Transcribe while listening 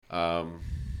We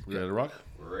ready to rock?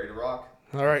 We're ready to rock.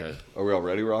 All right. Okay. Are we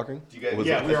already rocking?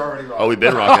 Yeah, we're already rocking. Oh, we've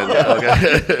been rocking.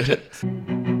 Okay.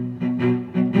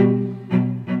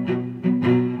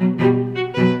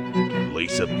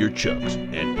 Lace up your chucks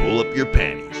and pull up your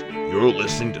panties. You're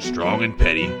listening to Strong and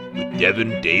Petty with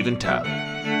Devin, Dave, and Tyler.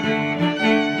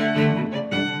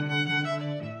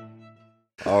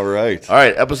 All right. All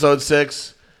right, episode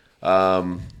 6.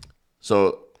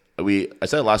 I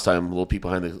said last time, a little peek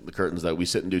behind the curtains, that we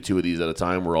sit and do 2 of these at a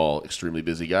time. We're all extremely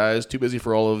busy guys, too busy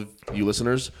for all of you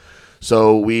listeners.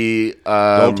 So we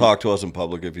Don't talk to us in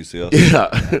public if you see us.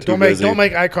 yeah. Don't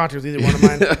make eye contact with either one of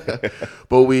mine.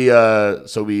 But we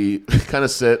kind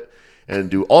of sit and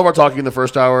do all of our talking in the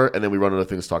first hour, and then we run out of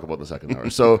things to talk about in the second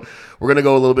hour. So we're gonna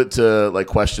go a little bit to like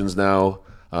questions now.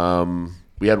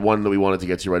 We had one that we wanted to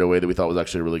get to right away that we thought was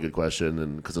actually a really good question,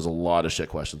 and because there's a lot of shit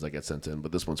questions that get sent in,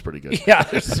 but this one's pretty good. Yeah,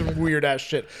 there's some weird ass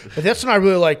shit. But this one I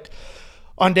really liked.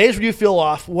 On days where you feel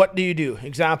off, what do you do?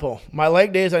 Example, my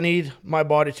leg days, I need my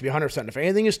body to be 100%. If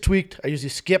anything is tweaked, I usually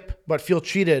skip, but feel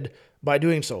cheated by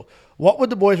doing so. What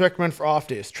would the boys recommend for off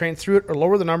days? Train through it or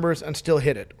lower the numbers and still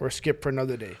hit it, or skip for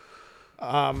another day?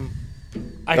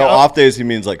 Off days, he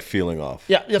means like feeling off.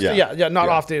 Yeah, not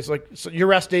off days. Like, so your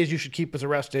rest days you should keep as a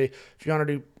rest day. If you want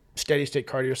to do steady state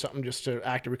cardio or something just to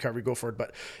active recovery, go for it.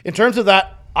 But in terms of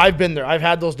that, I've been there. I've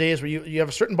had those days where you have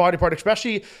a certain body part,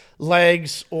 especially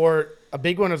legs, or a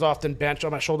big one is often bench.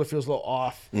 On my shoulder feels a little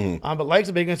off. But legs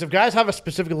are big ones. If guys have a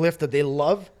specific lift that they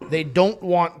love, they don't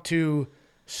want to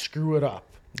screw it up.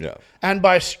 Yeah. And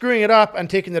by screwing it up and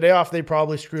taking the day off, they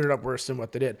probably screwed it up worse than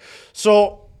what they did.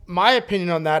 So my opinion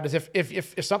on that is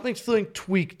if something's feeling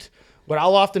tweaked, what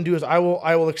I'll often do is I will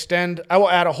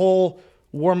add a whole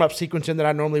warm-up sequence in that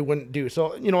I normally wouldn't do.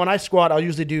 So, when I squat, I'll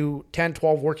usually do 10,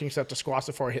 12 working sets of squats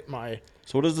before I hit my...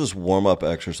 So what is this warm-up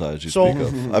exercise you speak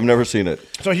of? I've never seen it.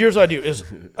 So here's what I do is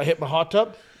I hit my hot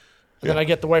tub, and then I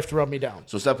get the wife to rub me down.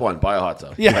 So step 1, buy a hot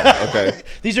tub. Yeah. Okay.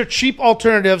 These are cheap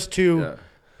alternatives to... day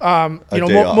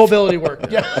off. mobility work.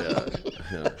 Yeah.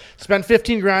 Spend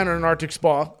 $15,000 on an Arctic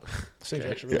spa. This thing's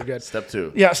actually really good. Step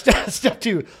 2. Yeah, step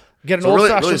 2. Get an So old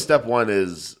really step 1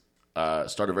 is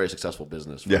start a very successful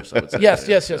business first, I would say. Yes.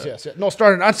 No,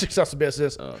 start an unsuccessful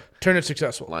business, turn it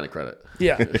successful. Line of credit.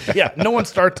 Yeah. No one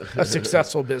starts a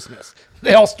successful business.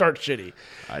 They all start shitty.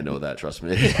 I know that, trust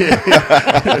me.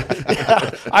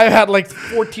 I've had like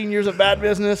 14 years of bad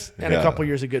business and a couple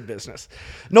years of good business.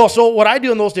 No, so what I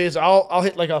do in those days, I'll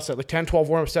hit, like I said, like 10, 12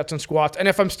 warm-up sets and squats. And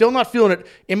if I'm still not feeling it,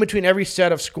 in between every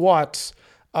set of squats,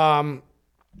 I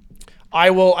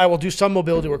will do some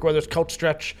mobility work, whether it's couch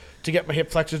stretch to get my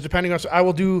hip flexors, depending on. So I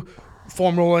will do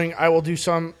foam rolling. I will do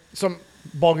some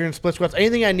Bulgarian split squats.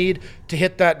 Anything I need to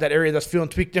hit that area that's feeling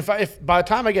tweaked. If by the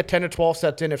time I get 10 to 12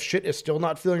 sets in, if shit is still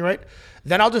not feeling right,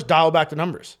 then I'll just dial back the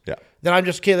numbers. Yeah. Then I'm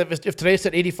just if today's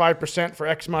at 85% for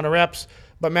X amount of reps,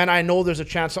 but man, I know there's a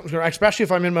chance something's going to, especially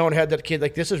if I'm in my own head that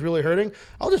like this is really hurting.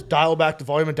 I'll just dial back the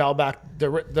volume and dial back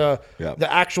the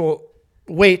actual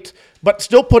weight, but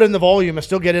still put in the volume and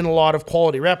still get in a lot of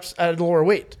quality reps at a lower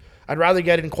weight. I'd rather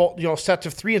get in sets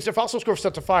of 3 and if I also score for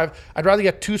sets of 5, I'd rather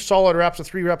get 2 solid reps or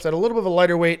 3 reps at a little bit of a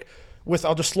lighter weight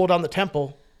I'll just slow down the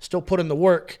tempo, still put in the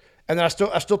work, and then I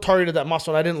still targeted that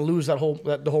muscle and I didn't lose the whole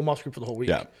muscle group for the whole week.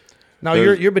 Yeah. Now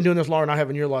you've been doing this longer than I have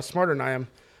and you're a lot smarter than I am.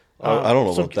 I don't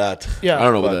know about that. Yeah. I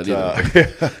don't know about that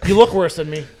either. You look worse than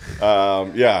me.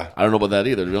 Yeah. I don't know about that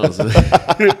either, to be honest.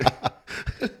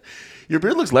 Your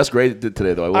beard looks less gray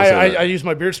today, though. I used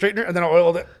my beard straightener and then I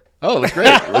oiled it. Oh, it looks great.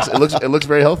 It looks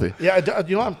very healthy. Yeah,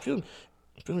 I'm feeling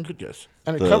good, guys.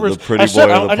 And it The covers. pretty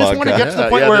boy on the I just want to get to the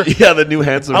point where the new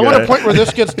handsome. I guy. want a point where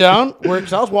this gets down.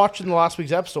 Because I was watching the last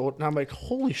week's episode and I'm like,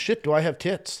 holy shit, do I have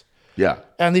tits? Yeah.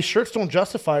 And these shirts don't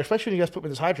justify, especially when you guys put me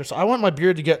in this high dress. So I want my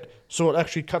beard to get so it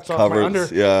actually cuts off my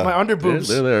under boobs.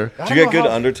 They're there. Do you get good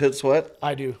under tit sweat?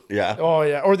 I do. Yeah. Oh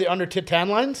yeah, or the under tit tan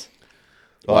lines.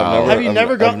 Oh, Wow. Have you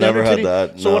never gotten never under had titty?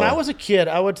 that. So no. when I was a kid,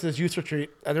 I went to this youth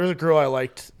retreat, and there was a girl I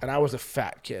liked, and I was a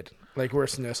fat kid, like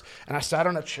worse than this. And I sat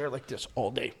on a chair like this all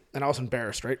day, and I was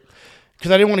embarrassed, right?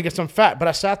 Because I didn't want to get some fat, but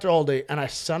I sat there all day, and I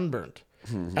sunburned.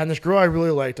 And this girl I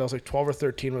really liked, I was like 12 or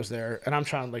 13, was there, and I'm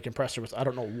trying to like impress her with I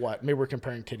don't know what. Maybe we're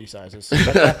comparing titty sizes.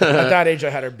 At that age,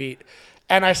 I had her beat.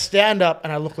 And I stand up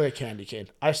and I look like a candy cane.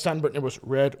 I sunburned. It was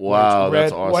red. Wow, white, red,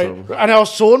 that's awesome. White. And I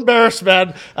was so embarrassed,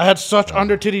 man. I had such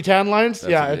under titty tan lines.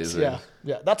 That's amazing.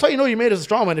 Yeah. That's how you know you made as a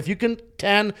strongman. If you can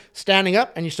tan standing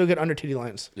up and you still get under titty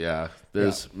lines. Yeah.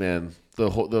 There's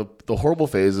the horrible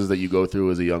phases that you go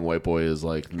through as a young white boy is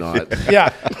like not.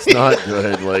 Yeah. It's not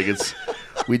good. Like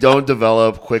we don't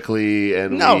develop quickly,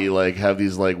 and we like have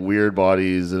these like weird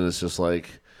bodies, and it's just like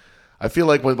I feel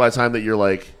like by the time that you're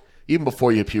like even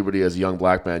before you hit puberty as a young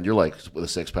black man, you're like with a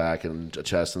six pack and a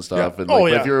chest and stuff. Yeah. And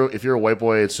like, but if you're a white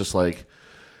boy, it's just like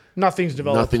nothing's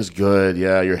developed. Nothing's good.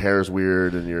 Yeah, your hair's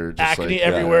weird and you're just acne like,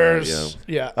 everywhere.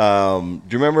 Yeah. Do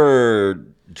you remember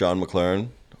John McLaren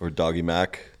or Doggy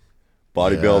Mac?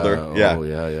 Bodybuilder. Yeah. Oh,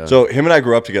 yeah. So him and I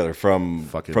grew up together from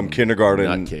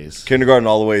kindergarten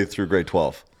all the way through grade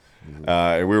 12. Mm-hmm.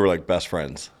 And we were like best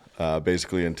friends,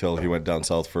 basically until he went down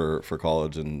south for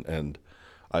college and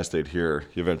I stayed here.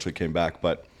 He eventually came back.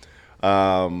 But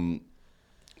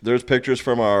there's pictures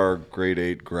from our grade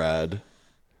 8 grad.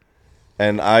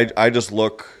 And I just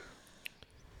look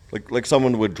like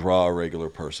someone would draw a regular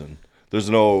person. There's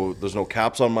no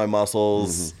caps on my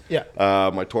muscles. Mm-hmm. Yeah.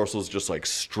 My torso's just like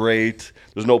straight.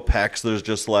 There's no pecs. There's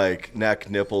just like neck,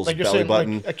 nipples, like belly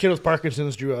button. Like a kid with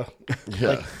Parkinson's drew a.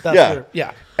 Yeah.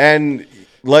 Yeah. And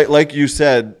like you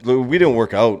said, we didn't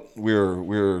work out. We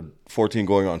were 14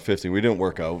 going on 15. We didn't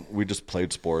work out. We just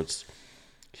played sports.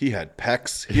 He had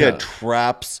pecs. He had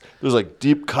traps. There's like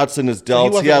deep cuts in his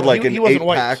delts. He had like an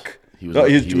 8-pack.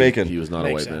 He's Jamaican. He was not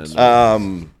a white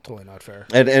man. Totally not fair.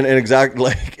 And exactly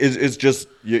like it's just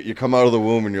you come out of the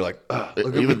womb and you're like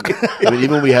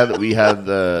even when we had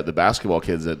the basketball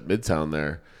kids at Midtown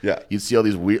there. Yeah, you'd see all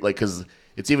these weird because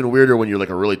it's even weirder when you're like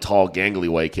a really tall, gangly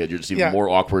white kid. You're just even more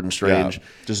awkward and strange. Yeah.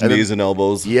 Just knees and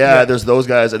elbows. Yeah, there's those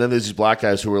guys, and then there's these black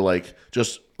guys who are like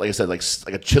just like I said, like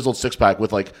a chiseled six pack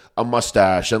with like a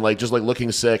mustache and like just like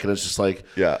looking sick, and it's just like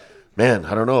Man,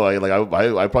 I don't know. I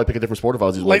probably pick a different sport if I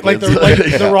was these like kids.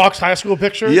 The Rock's high school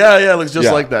picture. Yeah, like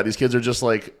just like that. These kids are just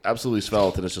like absolutely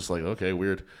svelte, and it's just like okay,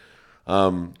 weird.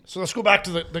 So let's go back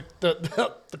to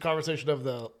the conversation of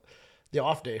the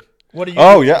off day. What do you?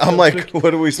 Oh yeah, I'm like,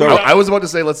 what do we start? I was about to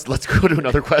say let's go to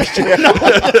another question.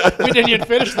 We didn't even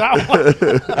finish that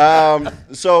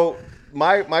one. So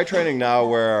my training now,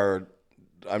 where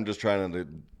I'm just trying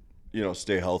to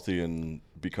stay healthy and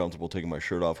be comfortable taking my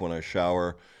shirt off when I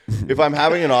shower. If I'm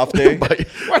having an off day, I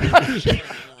just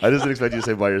didn't expect you to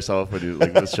say by yourself when you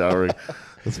like was showering.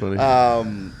 That's funny.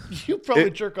 You probably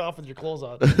jerk off with your clothes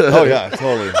on. Oh yeah,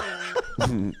 totally.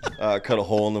 Cut a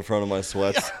hole in the front of my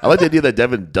sweats. I like the idea that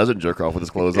Devin doesn't jerk off with his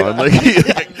clothes on. Like he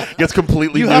gets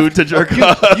completely nude to jerk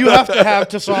off. You have to have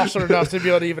testosterone enough to be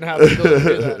able to even have the ability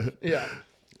to do that. Yeah.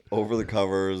 Over the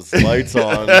covers, lights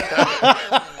on.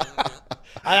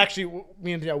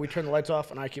 Me and we turn the lights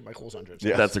off, and I keep my clothes on.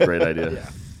 Yeah, that's a great idea. Yeah.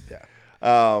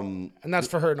 And that's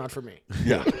for her, not for me.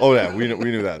 Yeah. Oh yeah, we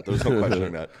knew that. There's no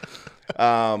questioning that.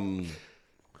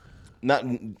 Not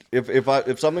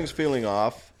if something's feeling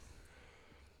off.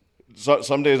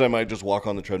 Some days I might just walk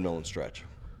on the treadmill and stretch,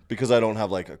 because I don't have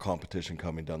like a competition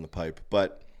coming down the pipe.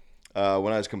 But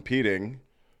when I was competing,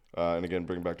 and again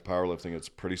bringing back to powerlifting, it's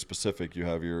pretty specific. You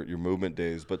have your movement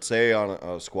days. But say on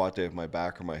a squat day, if my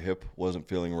back or my hip wasn't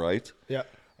feeling right,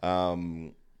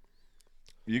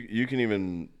 you can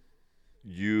even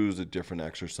use a different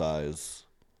exercise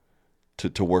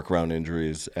to work around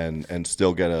injuries and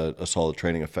still get a solid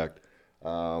training effect.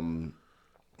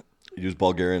 Use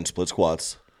Bulgarian split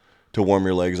squats to warm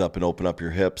your legs up and open up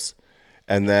your hips,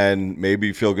 and then maybe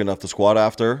you feel good enough to squat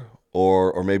after,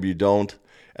 or maybe you don't.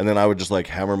 And then I would just like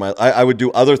hammer I would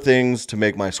do other things to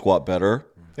make my squat better.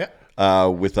 Yeah.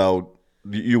 Without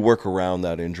you work around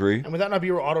that injury. And would that not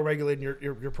be where auto-regulating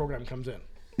your program comes in?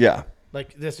 Yeah.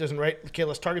 Like this isn't right. Okay,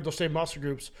 let's target those same muscle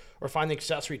groups or find the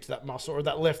accessory to that muscle or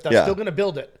that lift that's still going to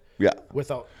build it. Yeah.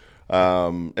 Without.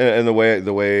 And the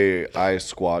way I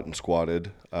squat and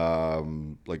squatted,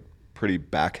 like pretty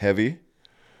back heavy.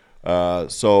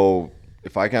 So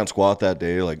if I can't squat that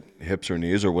day, like hips or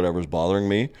knees or whatever's bothering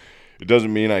me, it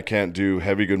doesn't mean I can't do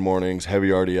heavy good mornings, heavy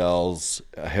RDLs,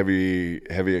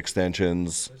 heavy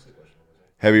extensions,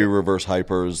 heavy reverse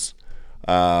hypers,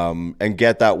 and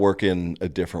get that work in a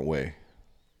different way.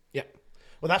 Yeah.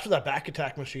 Well, that's what that back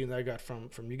attack machine that I got from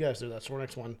you guys there, that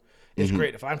Sornex one, is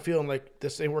great. If I'm feeling like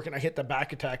this ain't working, I hit the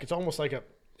back attack. It's almost like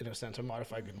in a sense, a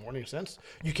modified good morning sense.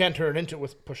 You can turn it into it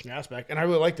with pushing ass back, and I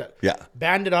really like that. Yeah.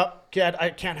 Band it up. Okay, I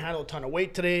can't handle a ton of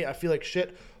weight today. I feel like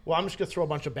shit. Well, I'm just going to throw a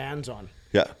bunch of bands on.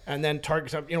 Yeah. And then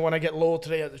target some, when I get low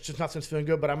today, it's just nothing's feeling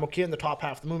good, but I'm okay in the top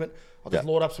half of the movement. I'll just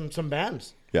load up some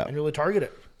bands and really target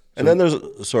it. And then there's,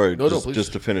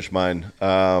 just to finish mine.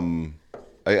 I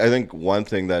think one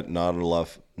thing that not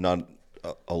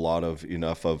a lot of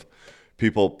enough of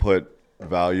people put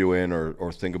value in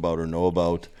or think about or know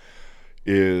about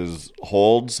is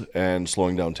holds and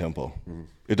slowing down tempo. Mm-hmm.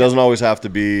 It doesn't always have to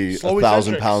be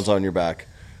 1,000 pounds on your back.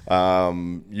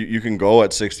 You can go at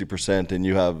 60% and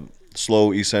you have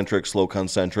slow eccentrics, slow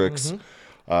concentrics.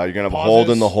 Mm-hmm. You're going to have a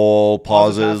hold in the hole,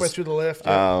 pauses. Halfway through the lift.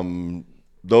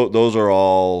 Those are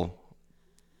all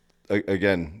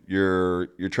again, you're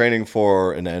training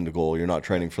for an end goal. You're not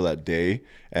training for that day,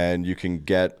 and you can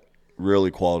get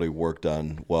really quality work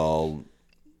done while,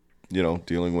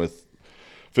 dealing with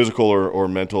physical or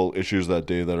mental issues that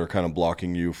day that are kind of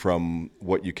blocking you from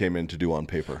what you came in to do on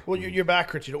paper. Well, your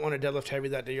back hurts. You don't want to deadlift heavy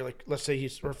that day. You're like, let's say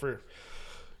I'm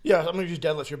going to use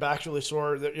deadlift. Your back's really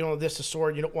sore. This is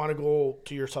sore. You don't want to go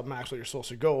to your submax where you're supposed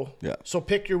to go. Yeah. So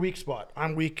pick your weak spot.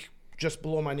 I'm weak just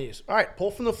below my knees. All right,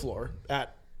 pull from the floor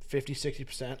at 50,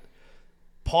 60%.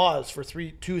 Pause for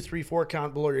 2, 3, 4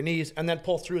 count below your knees, and then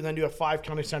pull through, and then do a 5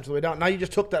 count extension all the way down. Now you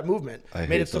just took that movement,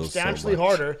 made it substantially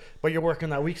harder, but you're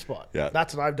working that weak spot. Yeah.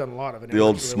 That's what I've done a lot of. The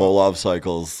old Smolov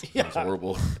cycles. Yeah. It's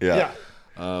horrible. Yeah.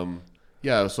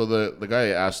 Yeah. So the guy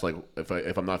asked like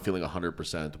if I'm not feeling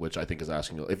 100%, which I think is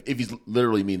asking if he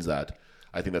literally means that,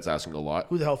 I think that's asking a lot.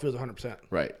 Who the hell feels 100%?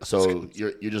 Right. So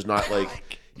you're just not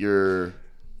like you're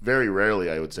very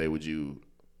rarely, I would say, would you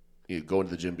go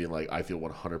into the gym being like, I feel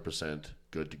 100%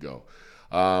 good to go.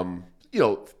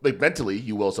 Like mentally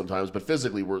you will sometimes, but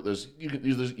physically there's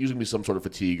usually be some sort of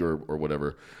fatigue or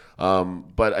whatever.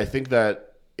 But I think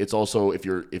that it's also if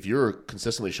you're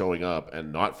consistently showing up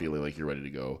and not feeling like you're ready to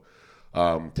go,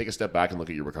 take a step back and look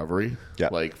at your recovery. Yeah.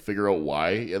 Like figure out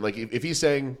why. And like if he's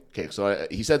saying, okay, so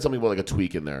he said something about like a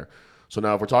tweak in there. So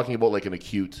now if we're talking about like an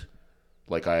acute,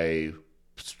 like I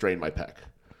strained my pec.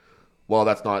 Well,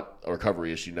 that's not a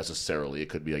recovery issue necessarily. It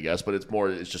could be, I guess, but it's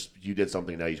just you did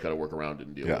something, now you just got to work around it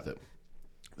and deal with it.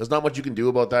 There's not much you can do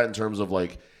about that in terms of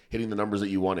like hitting the numbers that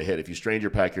you want to hit. If you strained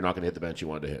your pec, you're not going to hit the bench you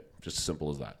wanted to hit. Just as simple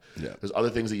as that. Yeah. There's other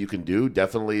things that you can do.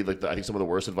 Definitely, like I think some of the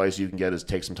worst advice you can get is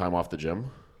take some time off the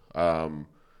gym.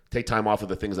 Take time off of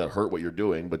the things that hurt what you're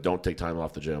doing, but don't take time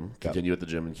off the gym. Continue at the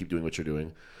gym and keep doing what you're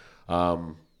doing.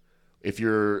 If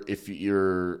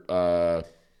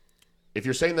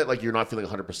you're saying that like you're not feeling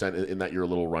 100% in that you're a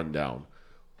little run down,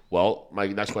 well, my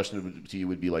next question to you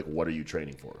would be like, what are you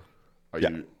training for? Are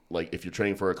you like if you're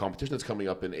training for a competition that's coming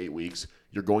up in 8 weeks,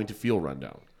 you're going to feel run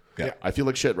down. Yeah. I feel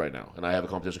like shit right now, and I have a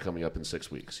competition coming up in 6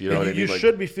 weeks. You know what I mean? You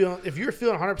should be feeling if you're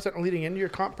feeling 100% leading into your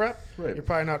comp prep, right. You're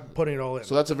probably not putting it all in.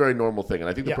 So that's a very normal thing, and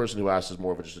I think the person who asked is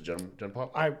more of just a gen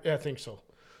pop. I think so.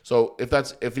 So if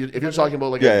you're talking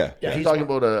about like if you're talking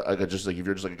about if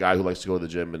you're just like a guy who likes to go to the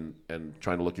gym and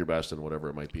trying to look your best and whatever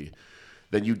it might be,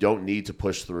 then you don't need to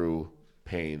push through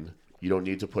pain. You don't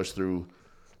need to push through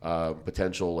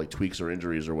potential like tweaks or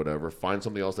injuries or whatever. Find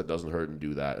something else that doesn't hurt and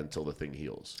do that until the thing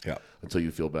heals. Yeah. Until you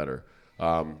feel better.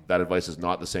 That advice is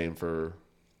not the same for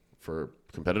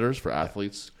competitors, for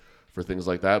athletes, for things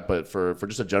like that. But for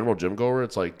just a general gym goer,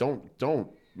 it's like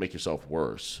don't make yourself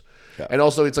worse. Yeah. And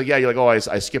also, it's like, you're like, oh, I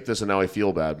skipped this and now I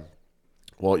feel bad.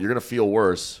 Well, you're going to feel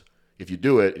worse if you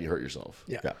do it and you hurt yourself.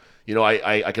 Yeah.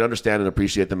 I can understand and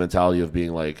appreciate the mentality of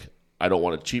being like, I don't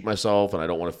want to cheat myself and I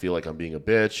don't want to feel like I'm being a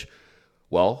bitch.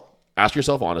 Well, ask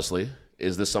yourself honestly,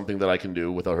 is this something that I can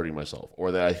do without hurting myself?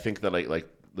 Or that I think that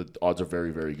the odds are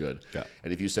very, very good. Yeah.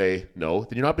 And if you say no,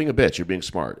 then you're not being a bitch. You're being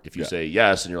smart. If you say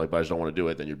yes and you're like, but I just don't want to do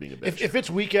it, then you're being a bitch. If it's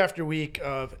week after week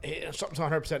of hey, something's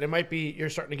not 100%, it might be you're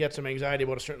starting to get some anxiety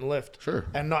about a certain lift. Sure.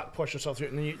 And not push yourself through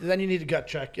it. And then you need to gut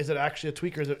check. Is it actually a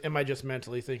tweak or am I just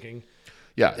mentally thinking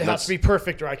it has to be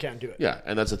perfect or I can't do it? Yeah.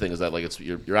 And that's the thing is that like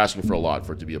you're asking for a lot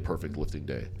for it to be a perfect lifting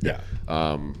day. Yeah.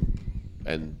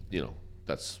 And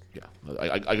that's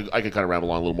I could kind of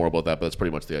ramble on a little more about that, but that's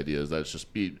pretty much the idea. Is that it's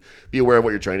just be aware of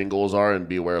what your training goals are and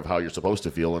be aware of how you're supposed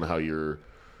to feel and how you're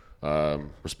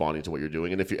responding to what you're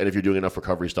doing, and if you're doing enough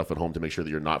recovery stuff at home to make sure that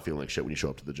you're not feeling like shit when you show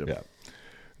up to the gym. Yeah.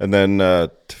 And then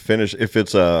to finish, if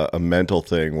it's a mental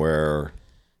thing where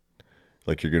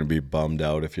like you're going to be bummed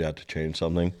out if you had to change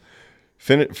something,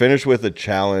 finish with a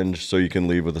challenge so you can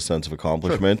leave with a sense of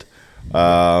accomplishment.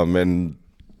 Sure. And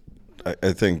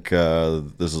I think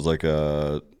this is like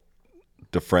a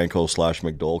DeFranco /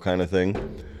 McDowell kind of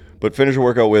thing. But finish a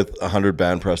workout with 100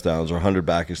 band press downs or 100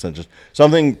 back extensions.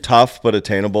 Something tough but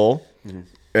attainable. Mm-hmm.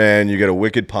 And you get a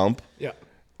wicked pump. Yeah.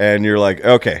 And you're like,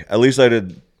 okay, at least I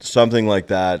did something like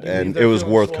that, and it was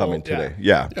worth coming today.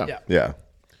 Yeah. I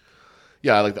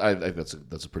think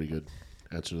that's a pretty good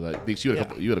answer to that. Beeks, you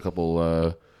had a couple.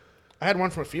 I had one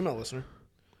from a female listener.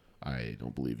 I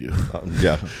don't believe you.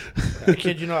 Yeah. I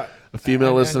kid you not. A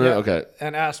female listener? Okay.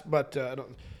 And asked, but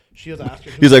she was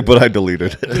asking. He's like, but I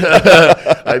deleted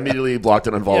it. I immediately blocked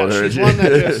and unfollowed her. She's one that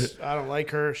just, I don't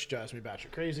like her. She drives me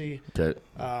batshit crazy. Okay.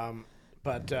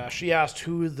 But she asked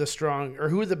who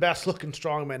the best looking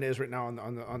strongman is right now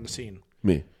on the scene.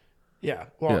 Me. Yeah.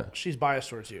 Well, she's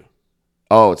biased towards you.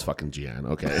 Oh, it's fucking Gian.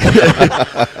 Okay.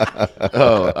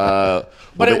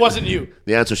 But it wasn't you.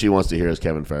 The answer she wants to hear is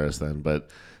Kevin Ferris then,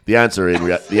 but the answer in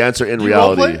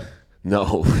reality.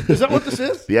 No. Is that what this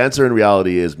is? The answer in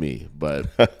reality is me, but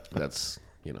that's,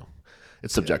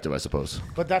 it's subjective, I suppose.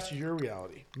 But that's your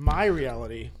reality. My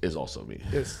reality is also me.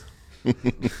 Is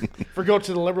go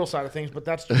to the liberal side of things, but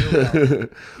that's your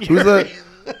reality.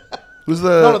 Who's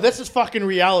the No, this is fucking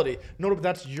reality. No, but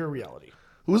that's your reality.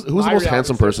 Who's the most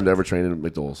handsome person to ever train in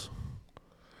McDowell's?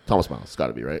 Thomas Miles. It's got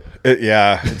to be, right?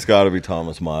 It's got to be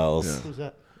Thomas Miles. Yeah. Who's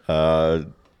that?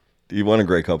 He won a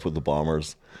Grey Cup with the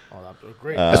Bombers. Oh, that was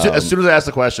great. As soon as I asked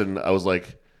the question, I was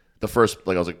like,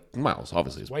 Miles,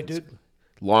 obviously. White dude?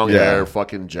 Long hair,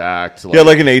 fucking jacked. He had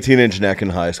like an 18-inch neck in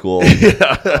high school.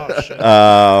 Oh, shit.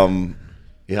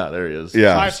 Yeah, there he is.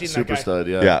 Yeah. I've seen Super that guy. stud,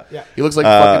 Yeah. He looks like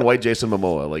fucking white Jason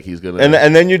Momoa. Like he's going to...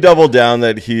 And then you double down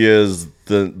that he is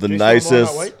the Jason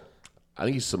nicest... Momoa, not white? I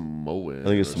think he's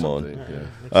Samoan.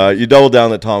 You double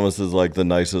down that Thomas is like the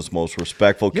nicest, most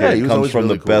respectful kid. Yeah, He comes from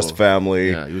really the best cool.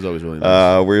 family. Yeah, he was always really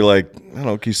nice. Where you're like, I don't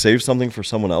know, can you save something for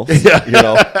someone else? Yeah.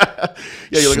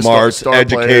 You're like Smart, star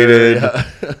educated.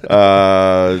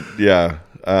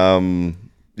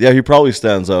 He probably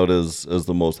stands out as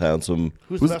the most handsome.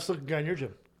 Who's the best looking guy in your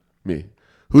gym? Me.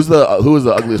 Who is the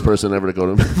ugliest person ever to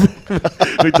go to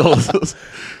McDonald's?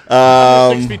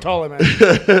 6 feet taller, man.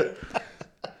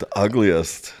 The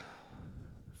ugliest.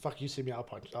 Fuck, you see me, I'll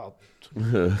punch. I'll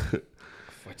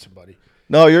fight somebody.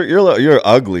 No, you're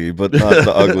ugly, but not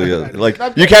the ugliest. Like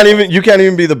you can't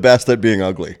even be the best at being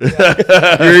ugly.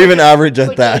 Yeah. You're even average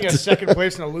at that. Getting a second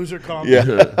place in a loser comp. Yeah.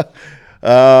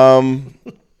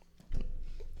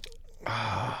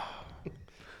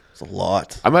 It's a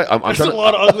lot. I'm There's trying a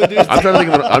lot of ugly dudes. I'm trying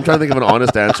to think of an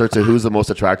honest answer to who's the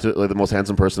most attractive, like the most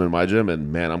handsome person in my gym,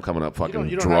 and man, I'm coming up fucking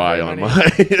you don't dry have on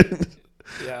very mine.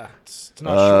 Yeah, it's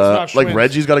not like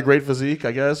Reggie's got a great physique,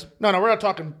 I guess. No, we're not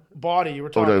talking body. We're Oh,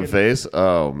 talking the face.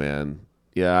 Oh man,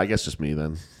 yeah, I guess just me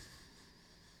then.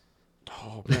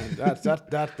 Oh man,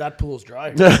 that pool's dry.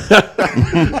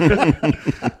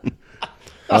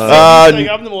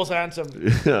 I'm the most handsome.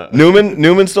 Yeah.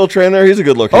 Newman still training there. He's a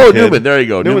good looking. Oh, kid. Newman, there you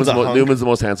go. Newman's the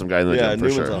most handsome guy in the gym for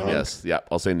Newman's sure. Yes, yeah,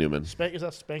 I'll say Newman. Is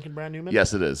that Spanking Brand Newman?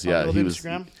 Yes, it is. Yeah,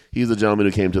 Instagram? He's the gentleman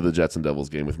who came to the Jets and Devils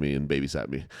game with me and babysat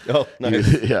me. Oh, nice.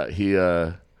 He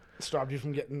stopped you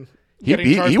from getting.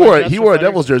 He wore a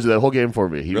Devils jersey that whole game for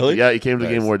me. Really? Yeah, he came to the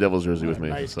game and wore a Devils jersey with me.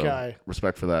 Nice so guy.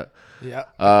 Respect for that. Yeah.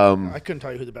 I couldn't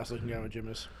tell you who the best looking guy in the gym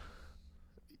is.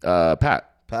 Pat.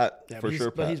 Yeah, for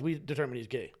sure. But we determined he's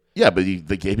gay. Yeah, but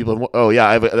the gay people. Oh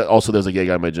yeah, also there's a gay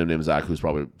guy in my gym named Zach who's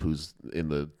in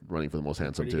the running for the most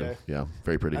handsome too. Guy. Yeah,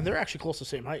 very pretty. And they're actually close to the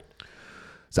same height.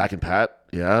 Zach and Pat.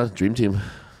 Yeah, dream team.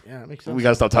 Yeah, that makes sense. We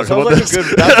gotta stop talking about this.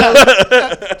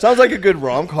 Sounds like a good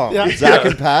rom-com. Yeah. Zach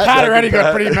and Pat. Pat already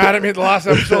got pretty mad at me at the last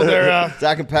episode there.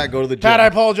 Zach and Pat go to the gym. Pat, I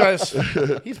apologize.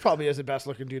 He's probably the best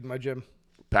looking dude in my gym.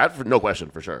 Pat, no question,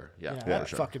 for sure. Yeah, that for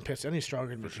sure. fucking pissed. And he's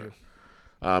stronger than me too.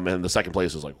 And the second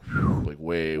place is like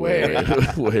way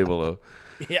below.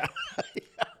 Yeah.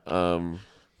 Were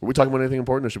we talking about anything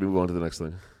important, or should we move on to the next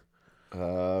thing?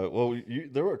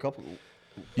 There were a couple.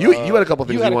 You had a couple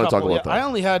things you want to talk about. Though. I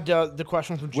only had the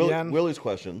question from GN. Willie's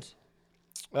questions.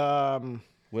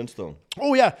 Winstone.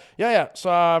 Oh yeah.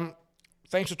 So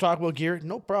thanks for talking about gear.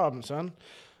 No problem, son.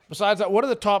 Besides that, what are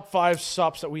the top 5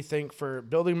 sups that we think for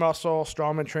building muscle,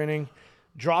 strongman training,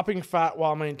 dropping fat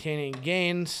while maintaining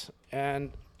gains,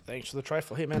 and thanks for the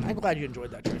trifle. Hey man, I'm glad you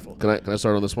enjoyed that trifle. Can I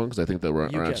start on this one because I think that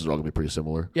our answers are all gonna be pretty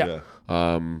similar. Yeah.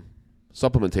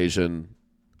 Supplementation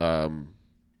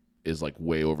is like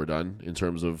way overdone in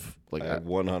terms of like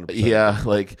 100%. Yeah,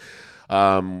 like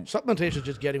supplementation is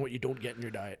just getting what you don't get in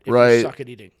your diet. If right. You suck at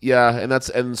eating. Yeah,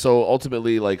 and so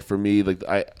ultimately, like for me, like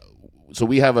so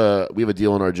we have a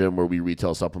deal in our gym where we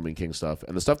retail Supplement King stuff,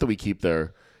 and the stuff that we keep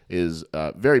there is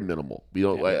very minimal. We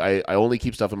don't. I only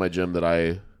keep stuff in my gym that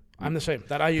I'm the same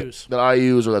that I use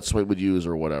or that Swint would use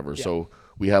or whatever. Yeah. So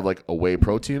we have like a whey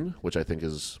protein, which I think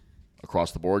is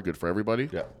across the board good for everybody.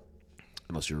 Yeah.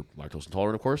 Unless you're lactose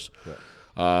intolerant, of course.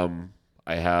 Yeah.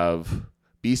 I have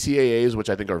BCAAs, which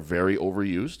I think are very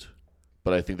overused,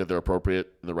 but I think that they're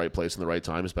appropriate in the right place in the right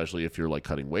time, especially if you're like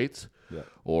cutting weight,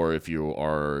 or if you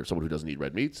are someone who doesn't eat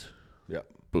red meat. Yeah.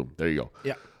 Boom. There you go.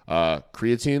 Yeah.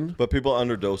 Creatine. But people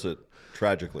underdose it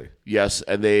tragically. Yes,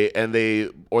 and they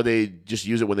just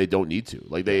use it when they don't need to.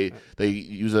 Like they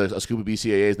use a scoop of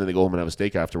BCAAs and then they go home and have a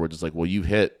steak afterwards. It's like, well, you've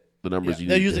hit the numbers you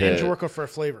need to hit. They use the inch workout for a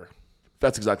flavor.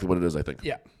 That's exactly what it is, I think.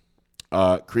 Yeah.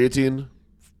 Creatine,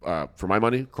 for my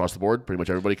money, across the board, pretty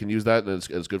much everybody can use that, and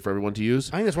it's good for everyone to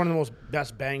use. I think that's one of the most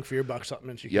best bang for your buck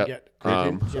supplements you can get.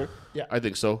 Creatine. Yeah, I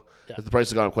think so. Yeah. The price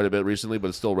has gone up quite a bit recently, but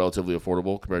it's still relatively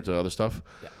affordable compared to other stuff.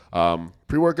 Yeah.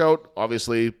 Pre-workout,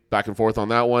 obviously, back and forth on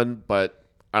that one, but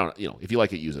I don't, if you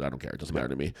like it, use it. I don't care. It doesn't matter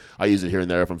to me. I use it here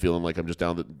and there if I'm feeling like I'm just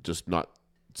down to it's not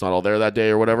all there that day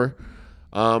or whatever.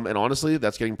 And honestly,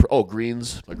 that's getting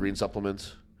greens, a green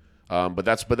supplement. But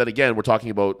then again, we're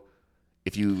talking about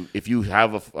if you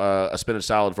have a spinach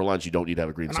salad for lunch, you don't need to have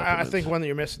a green supplement. I think one that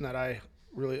you're missing that I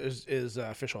really is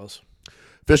fish oils.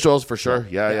 Fish oils for sure.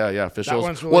 Yeah. Fish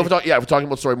oils. Really, well, if we're talking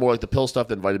about more like the pill stuff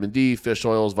than vitamin D, fish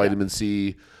oils, vitamin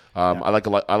C. I like a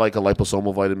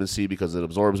liposomal vitamin C because it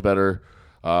absorbs better.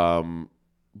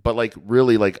 But like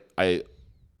really, like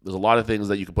there's a lot of things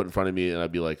that you can put in front of me, and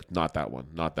I'd be like, not that one,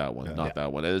 not that one, not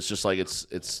that one. And it's just like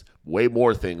it's way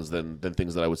more things than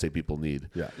things that I would say people need.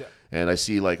 Yeah. And I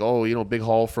see like, big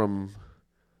haul from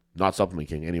not Supplement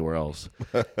King anywhere else,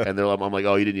 and I'm like,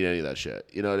 oh, you didn't need any of that shit.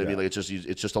 You know what I mean? Like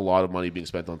it's just a lot of money being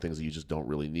spent on things that you just don't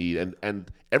really need,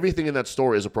 and everything in that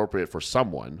store is appropriate for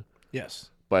someone. Yes.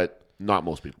 But not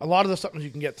most people. A lot of the supplements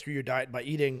you can get through your diet by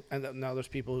eating, and now there's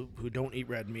people who don't eat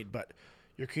red meat, but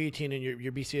your creatine and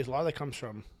your BCAAs, a lot of that comes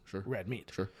from red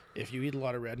meat. Sure. If you eat a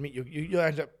lot of red meat, you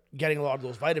end up getting a lot of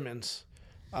those vitamins.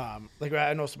 Like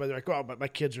I know somebody like, but my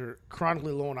kids are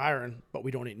chronically low in iron, but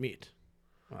we don't eat meat.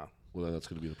 Wow. Well, then that's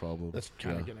going to be the problem. That's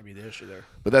kind of going to be the issue there.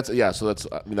 But that's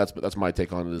my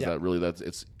take on it. Is that really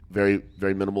it's very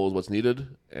very minimal is what's needed,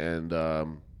 and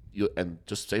and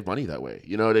just save money that way.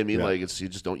 You know what I mean? Yeah. Like you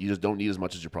just don't need as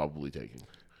much as you're probably taking.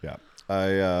 Yeah,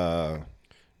 I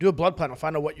do a blood panel,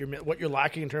 find out what you're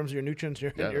lacking in terms of your nutrients.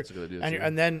 That's a good idea.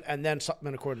 And then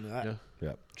supplement according to that.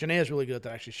 Yeah. Janae is really good at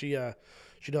that. Actually,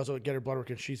 she does get her blood work,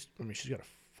 and she's got a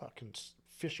fucking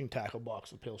fishing tackle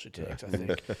box of pills she takes. I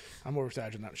think I'm over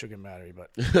exaggerating that. She'll get mad at me,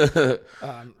 but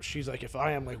she's like, if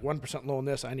I am like 1% low in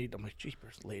this, I'm like,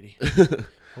 jeepers, lady. Holy shit.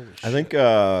 I think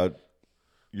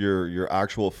your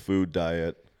actual food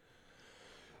diet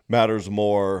matters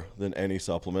more than any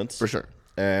supplements. For sure.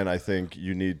 And I think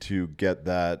you need to get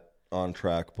that on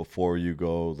track before you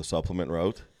go the supplement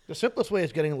route. The simplest way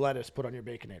is getting lettuce put on your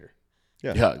Baconator.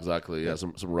 Yeah, exactly. Yeah,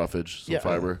 some roughage, some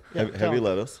fiber. Yeah, heavy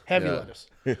lettuce. Heavy lettuce.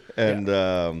 And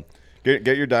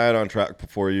get your diet on track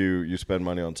before you spend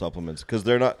money on supplements, because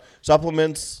they're not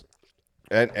supplements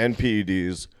and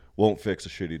PEDs won't fix a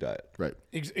shitty diet. Right.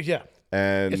 Yeah.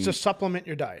 And it's to supplement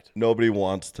your diet. Nobody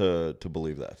wants to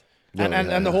believe that.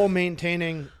 And the whole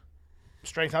maintaining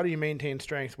strength. How do you maintain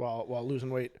strength while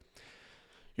losing weight?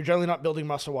 You're generally not building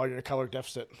muscle while you're in a caloric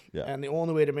deficit. Yeah. And the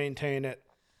only way to maintain it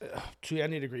to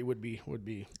any degree would be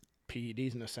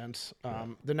PEDs in a sense.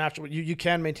 The natural you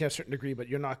can maintain a certain degree, but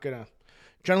you're not gonna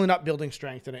generally not building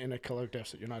strength in a caloric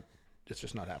deficit. You're not. It's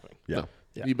just not happening. Yeah. No.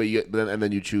 Yeah. But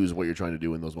then you choose what you're trying to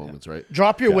do in those moments, right?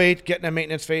 Drop your weight, get in a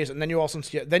maintenance phase, and then you'll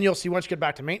see once you get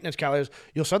back to maintenance calories,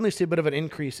 you'll suddenly see a bit of an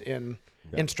increase in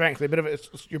strength. A bit of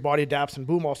your body adapts, and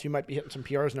boom, also you might be hitting some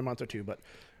PRs in a month or two. But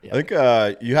I think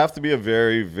you have to be a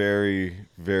very, very,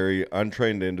 very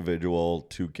untrained individual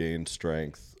to gain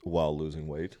strength while losing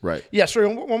weight. Right. Yeah. So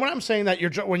when I'm saying that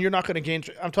when you're not going to gain,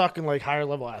 I'm talking like higher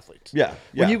level athletes. Yeah.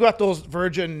 When you got those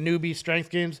virgin newbie strength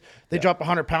gains, they drop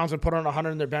 100 pounds and put on 100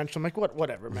 in their bench. I'm like,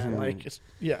 whatever, man. Like, it's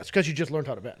because you just learned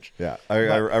how to bench. Yeah.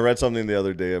 I read something the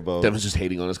other day about Devin's just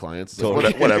hating on his clients. Totally.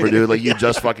 Like, whatever, dude. Like, you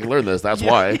just fucking learned this. That's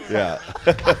why. Yeah.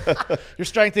 Your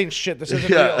strength ain't shit. This isn't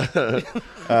real.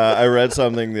 I read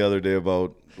something the other day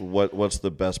about what's the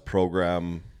best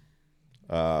program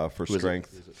for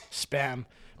strength. Spam.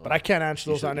 But I can't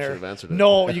answer those on air. Answered it.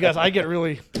 No, you guys,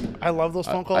 I love those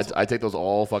phone calls. I take those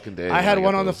all fucking day. I had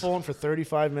one on the phone for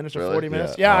 35 minutes or 40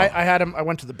 minutes. Yeah, I had him. I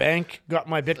went to the bank, got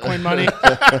my Bitcoin money.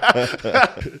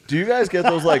 Do you guys get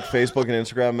those like Facebook and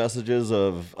Instagram messages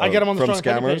I get them on the from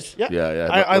Strong scammers? Yeah.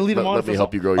 I lead them on. Let me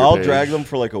help you grow your I'll page. drag them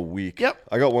for like a week. Yep.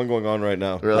 I got one going on right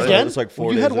now. Really? Again? It's like 4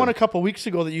 days. You had one a couple weeks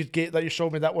ago that you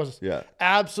showed me that was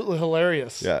absolutely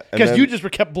hilarious. Yeah. Because you just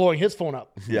kept blowing his phone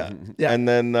up. Yeah. And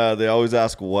then they always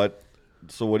ask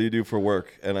so what do you do for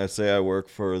work? And I say I work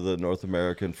for the North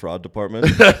American Fraud Department.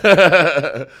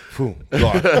 Boom,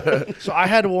 gone. So I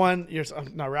had one.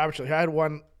 I had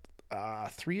one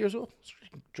 3 years ago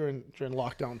during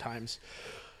lockdown times.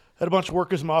 I had a bunch of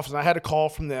workers in my office, and I had a call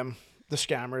from them, the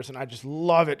scammers, and I just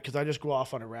love it because I just go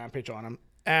off on a rampage on them.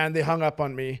 And they hung up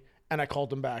on me, and I called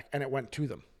them back, and it went to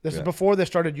them. This is before they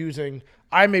started using,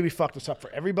 I maybe fucked this up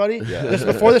for everybody. Yeah. This is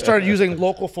before they started using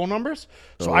local phone numbers.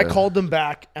 So I called them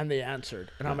back and they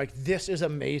answered. And I'm like, this is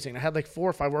amazing. I had like 4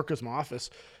 or 5 workers in my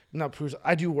office. Now,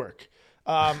 I do work.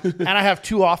 And I have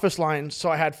 2 office lines, so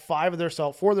I had 4 of their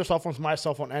cell phones, my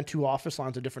cell phone, and 2 office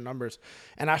lines of different numbers.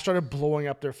 And I started blowing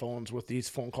up their phones with these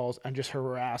phone calls and just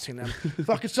harassing them.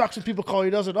 Fucking sucks when people call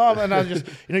you, does it? Oh, and I just,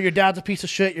 your dad's a piece of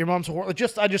shit, your mom's a whore.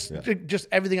 Just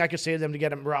everything I could say to them to get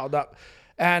them riled up.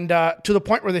 And to the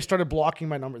point where they started blocking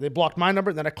my number. They blocked my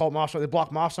number, then I called Moss. They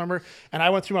blocked Moss' number, and I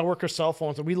went through my workers' cell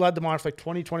phones, and we led them on for like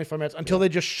 20, 25 minutes until they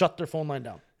just shut their phone line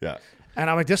down. Yeah. And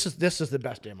I'm like, this is the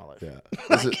best day of my life. Yeah.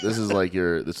 This is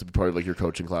part of like your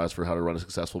coaching class for how to run a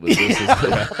successful business.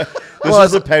 This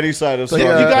is the petty side of stuff. You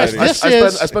guys,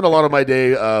 I spend a lot of my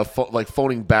day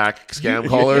phoning back scam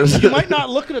callers. You might not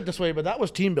look at it this way, but that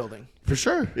was team building. For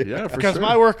sure. Yeah, for because sure.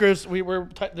 my workers,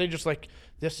 they just like,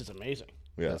 this is amazing.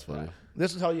 Yeah, that's funny.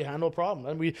 This is how you handle a problem.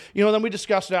 And then we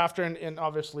discussed it after, and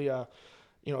obviously,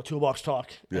 toolbox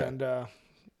talk. Yeah. And no,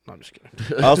 I'm just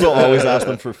kidding. I also always ask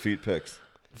them for feet pics.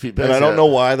 Feet pics, and I don't know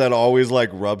why that always like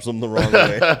rubs them the wrong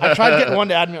way. I tried getting one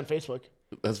to add me on Facebook.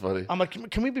 That's funny. I'm like,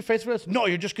 can we be Facebook friends? No,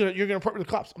 you're gonna report me to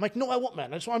the cops. I'm like, no, I won't,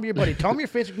 man. I just want to be your buddy. Tell me your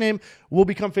Facebook name. We'll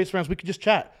become Facebook friends. We can just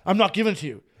chat. I'm not giving it to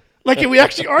you. Like, we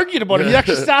actually argued about it. He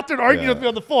actually sat there and argued with me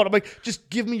on the phone. I'm like, just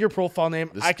give me your profile name.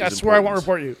 I swear I won't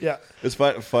report you. Yeah. It's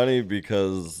funny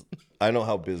because I know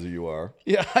how busy you are.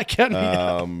 Yeah, I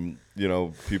can.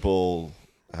 People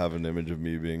have an image of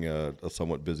me being a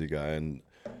somewhat busy guy, and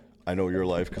I know your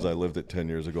life because I lived it 10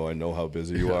 years ago. I know how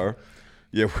busy you are.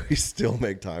 Yeah, we still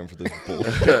make time for this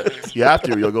bullshit. You have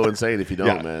to. You'll go insane if you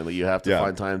don't, man. Like, you have to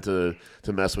find time to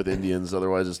mess with Indians.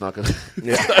 Otherwise, it's not going to...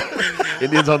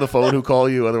 Indians on the phone who call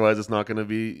you. Otherwise, it's not going to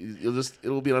be...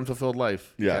 It'll be an unfulfilled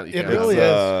life. Yeah. It really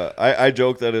is. I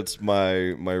joke that it's my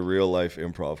real life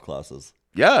improv classes.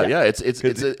 Yeah. It's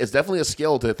definitely a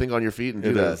skill to think on your feet and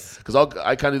do that. Because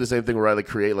I kind of do the same thing where I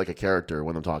create like a character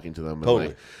when I'm talking to them. And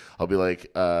totally. I'll be like,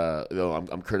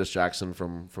 I'm Curtis Jackson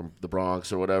from the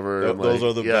Bronx or whatever. Yep, those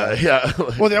are the best. Yeah.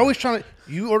 Well, they're always trying to.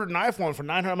 You ordered an iPhone for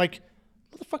 $900. I'm like,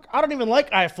 what the fuck? I don't even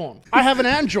like iPhone. I have an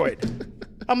Android.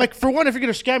 I'm like, for one, if you're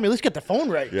gonna scam me, at least get the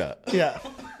phone right. Yeah. Yeah.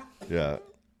 Yeah.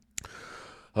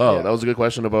 Oh, that was a good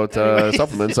question about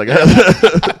supplements, I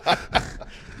guess.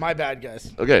 My bad,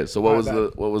 guys. Okay, so what was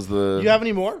the? Do you have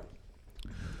any more?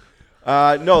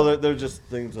 No, they're just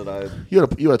things that I. You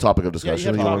had a topic of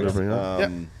discussion. you wanted to bring up?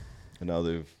 And now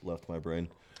they've left my brain.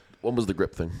 What was the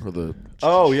grip thing or the?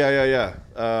 Oh yeah.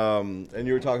 And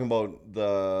you were talking about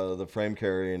the frame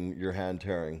carry and your hand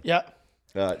tearing. Yeah.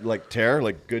 Like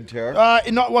good tear.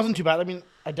 No, it wasn't too bad. I mean,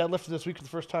 I deadlifted this week for the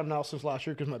first time now since last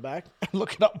year because my back.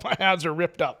 Look it up, my hands are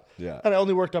ripped up. Yeah. And I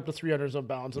only worked up to 300 some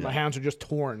pounds, and my hands are just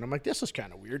torn. I'm like, this is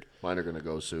kind of weird. Mine are gonna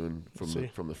go soon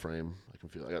from the frame. I can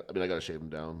feel. I gotta shave them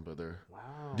down, but they're. Wow.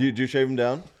 Do you shave them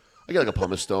down? I get like a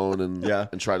pumice stone and Yeah.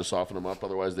 and try to soften them up.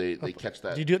 Otherwise, they catch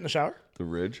that. Do you do it in the shower? The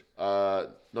ridge. No,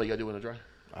 you gotta do it in a dry.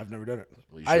 I've never done it.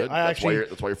 Well, you should. That's why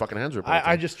your fucking hands are.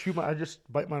 I just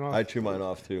bite mine off. I chew mine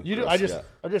off too. You do? I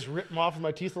just rip them off with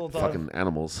my teeth all the time. Fucking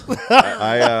animals.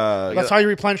 That's how you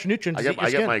replenish nutrients.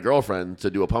 I get my girlfriend to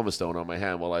do a pumice stone on my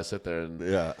hand while I sit there and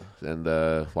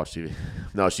watch TV.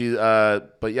 No, she.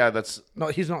 But yeah, that's. No,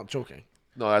 he's not joking.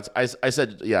 No, that's. I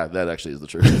said yeah. That actually is the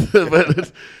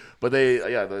truth. but they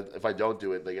if I don't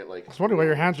do it, they get like. I was wondering why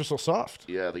your hands are so soft.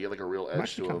 Yeah, they get like a real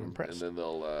edge to them, impressed. and then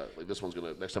they'll like this one's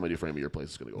gonna next time I do frame of your place,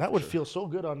 it's gonna go. That would feel so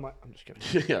good on my. I'm just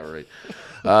kidding. Yeah, right.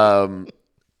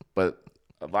 But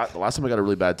the last time I got a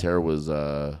really bad tear was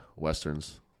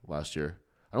Westerns last year.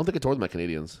 I don't think I tore them at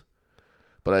Canadians,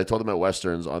 but I tore them at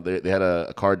Westerns. They had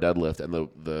a car deadlift,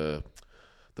 and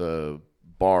the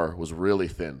bar was really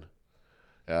thin,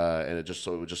 and it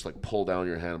would just like pull down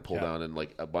your hand, and down, and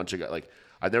like a bunch of guys like.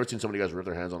 I've never seen so many guys rip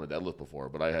their hands on a deadlift before,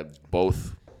 but I had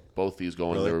both these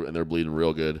going, really? and they're bleeding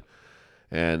real good.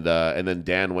 And then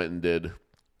Dan went and did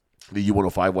the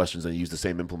U105 Westerns, and he used the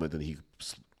same implement, and he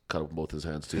cut up both his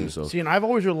hands too. So see, and I've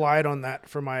always relied on that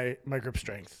for my grip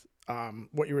strength.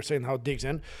 What you were saying, how it digs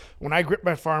in. When I grip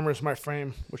my farmers, my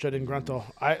frame, which I didn't grunt though,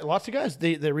 lots of guys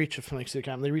they reach from like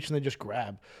they reach and they just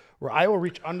grab. Where I will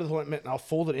reach under the limit and I'll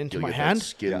fold it into my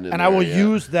hand, and I will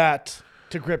use that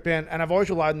to grip in. And I've always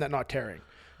relied on that not tearing.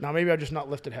 Now maybe I just not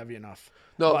lifted heavy enough.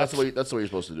 No, that's the way you're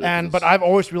supposed to do it. But I've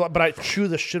always realized, but I chew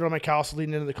the shit on my calluses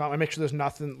leading into the comp. I make sure there's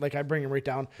nothing, like I bring them right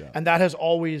down. Yeah. And that has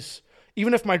always,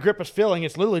 even if my grip is failing,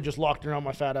 it's literally just locked around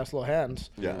my fat ass little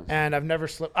hands. Yeah. And I've never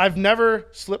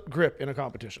slipped grip in a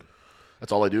competition.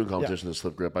 That's all I do in competition is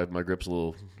slip grip. My grip's a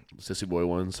little sissy boy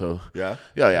one, so yeah.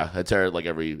 I tear it like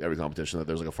every competition that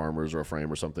there's like a farmer's or a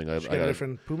frame or something. I got a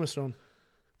different pumice stone.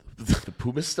 The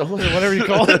pumice stone, or whatever you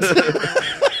call it.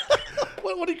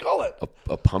 What do you call it?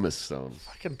 A pumice stone.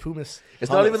 Fucking pumice. It's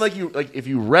not even like if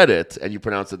you read it and you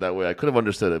pronounce it that way, I could have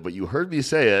understood it, but you heard me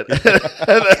say it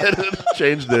and then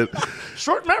changed it.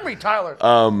 Short memory, Tyler.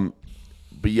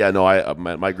 But yeah, no,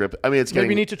 my grip. I mean, it's getting.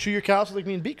 Maybe you need to chew your calluses like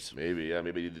me and Beaks. Maybe you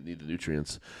need the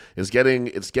nutrients. It's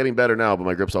getting better now, but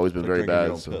my grip's always been very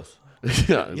bad. So. Yeah, exactly.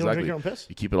 You don't drink your own piss?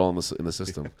 You keep it all in the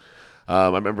system. I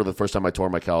remember the first time I tore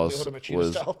my callus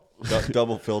was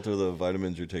double filter the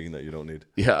vitamins you're taking that you don't need.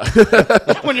 Yeah.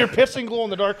 When you're pissing glow in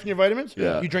the dark from your vitamins,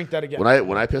 you drink that again.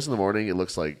 When I piss in the morning, it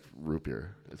looks like root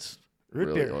beer. It's root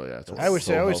really, beer. Oh yeah. I always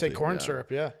say corn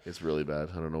syrup. Yeah. It's really bad.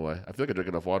 I don't know why. I feel like I drink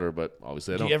enough water, but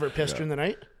obviously I don't. Do you ever piss during the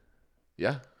night?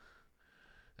 Yeah.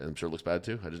 And I'm sure it looks bad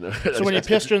too. I just know. So when you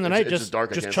piss during the night, just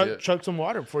chug some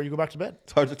water before you go back to bed.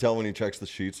 It's hard to tell when he checks the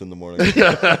sheets in the morning.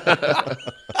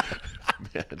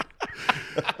 Man.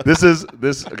 This is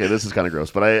kind of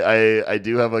gross, but I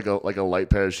do have like a light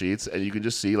pair of sheets, and you can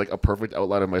just see like a perfect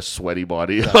outline of my sweaty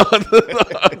body on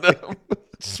them.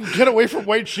 Get away from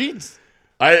white sheets.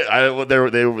 They were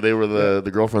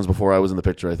the girlfriends before I was in the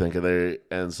picture, I think,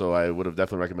 and so I would have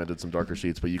definitely recommended some darker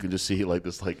sheets, but you can just see like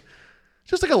this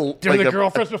just like a the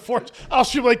girlfriends before. I'll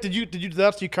shoot like did you do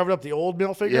that so you covered up the old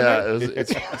male figure? Yeah,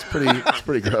 it's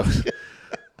pretty gross.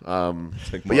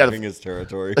 It's like marking his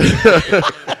territory.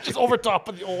 Just over top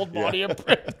of the old body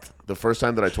imprint. The first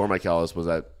time that I tore my callus was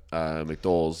at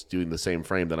McDowell's doing the same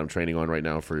frame that I'm training on right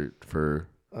now for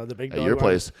the big at your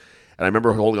place, and I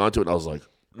remember holding on to it and I was like,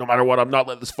 no matter what, I'm not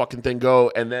letting this fucking thing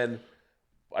go. And then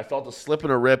I felt a slip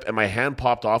and a rip, and my hand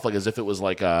popped off like as if it was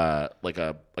like a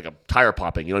tire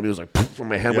popping. You know what I mean? It was like poof, when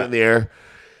my hand went in the air.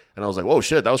 And I was like, whoa,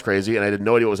 shit, that was crazy. And I didn't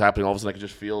know what was happening. All of a sudden, I could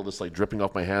just feel this like dripping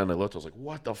off my hand. And I looked, I was like,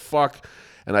 what the fuck?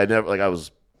 And I'd never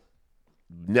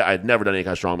done any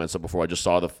kind of strongman stuff before. I just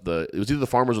saw it was either the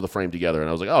farmers or the frame together. And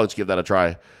I was like, oh, let's give that a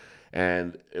try.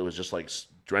 And it was just like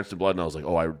drenched in blood. And I was like,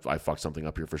 oh, I fucked something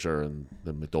up here for sure. And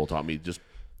then McDowell taught me just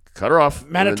cut her off.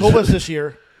 Manitoba's this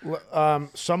year.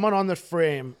 Someone on the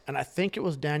frame, and I think it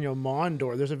was Daniel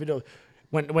Mondor. There's a video.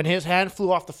 When his hand flew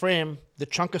off the frame, the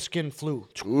chunk of skin flew.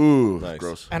 Ooh, nice.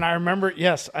 Gross. And I remember,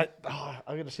 I'm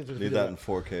going to see if there's a video. Need that in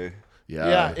 4K.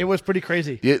 Yeah, it was pretty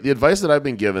crazy. The advice that I've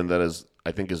been given that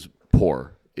I think is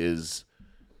poor is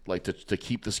like to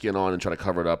keep the skin on and try to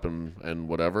cover it up and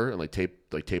whatever and like tape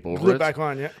over Glue it. it back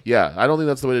on, yeah. Yeah, I don't think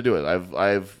that's the way to do it.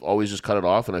 I've always just cut it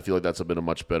off, and I feel like that's been a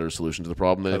much better solution to the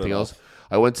problem than anything else.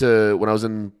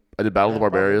 I did Battle of the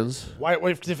Barbarians. Why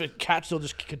if it catches, they'll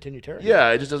just continue tearing? Yeah,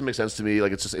 it just doesn't make sense to me.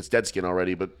 Like it's dead skin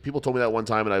already. But people told me that one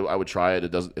time, and I would try it.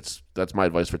 It doesn't. That's my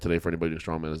advice for today for anybody doing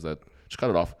strongman is that just cut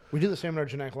it off. We do the same in our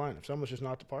genetic line. If someone's just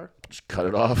not to par, just cut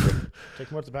it off. Take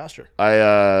them out to the pasture.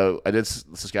 I did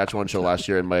the Saskatchewan show last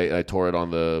year, and I tore it on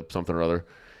the something or other,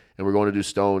 and we're going to do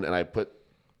stone, and I put.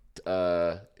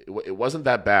 It wasn't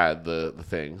that bad, the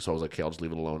thing, so I was like, okay, I'll just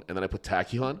leave it alone. And then I put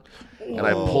tacky on, and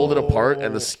I pulled it apart,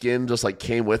 and the skin just like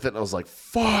came with it, and I was like,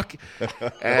 fuck.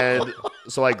 And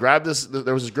so I grabbed this.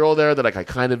 There was this girl there that I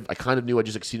kind of knew. I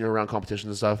just like seen her around competitions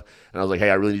and stuff, and I was like,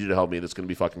 hey, I really need you to help me. This is gonna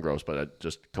be fucking gross, but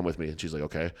just come with me. And she's like,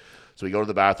 okay. So we go to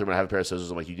the bathroom, and I have a pair of scissors.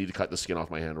 I'm like, you need to cut the skin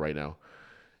off my hand right now.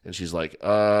 And she's like,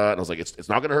 and I was like, it's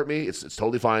not gonna hurt me. It's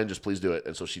totally fine. Just please do it.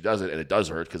 And so she does it, and it does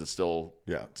hurt because it's still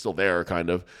there,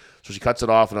 kind of. So she cuts it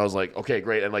off, and I was like, okay,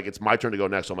 great. And like, it's my turn to go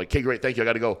next. So I'm like, okay, great, thank you. I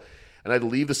got to go. And I'd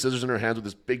leave the scissors in her hands with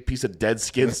this big piece of dead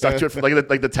skin stuck to it,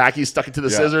 like the tacky stuck into the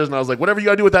scissors. And I was like, whatever you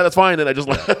got to do with that, that's fine. And I just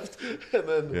left. And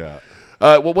then,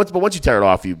 but once you tear it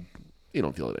off, you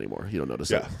don't feel it anymore. You don't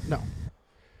notice it. No,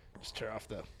 just tear off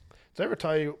the. Did I ever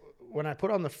tell you when I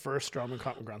put on the first Strongman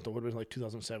comp grunt? It would have been like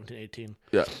 2017, 18.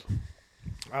 Yeah.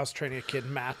 I was training a kid,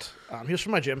 Matt. He was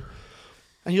from my gym.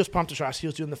 And he was pumped to try. He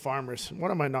was doing the farmers.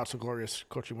 One of my not so glorious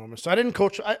coaching moments. So I didn't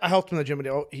coach. I helped him in the gym.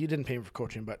 He didn't pay me for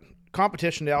coaching, but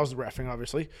competition day, I was the reffing,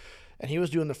 obviously. And he was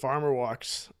doing the farmer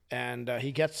walks. And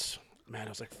he gets, it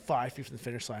was like 5 feet from the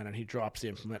finish line, and he drops the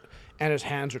implement. And his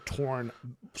hands are torn.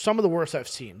 Some of the worst I've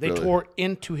seen. They tore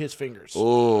into his fingers.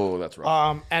 Oh, that's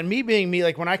rough. And me being me,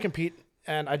 like when I compete,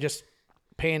 and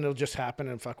pain will just happen,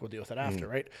 and we'll deal with it after,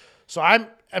 right? So I'm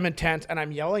intent, and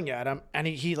I'm yelling at him, and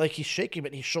he's shaking,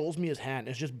 but he shows me his hand.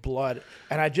 It's just blood,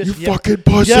 and I just fucking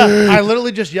pussy. Yeah, I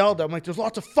literally just yelled at him like, "There's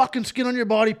lots of fucking skin on your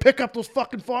body. Pick up those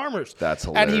fucking farmers." That's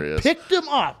hilarious. And he picked him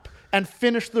up and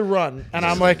finished the run, and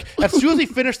I'm like, as soon as he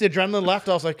finished, the adrenaline left.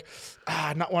 I was like,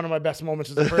 not one of my best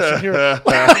moments as a person here.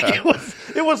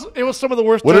 It was some of the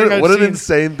worst. What an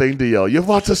insane thing to yell! You have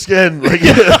lots of skin. Like,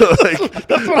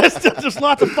 that's what I said. There's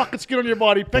lots of fucking skin on your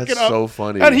body. Pick it up. So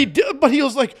funny. And he did, but he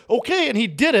was like, okay, and he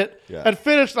did it and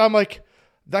finished. I'm like,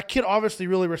 that kid obviously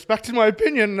really respected my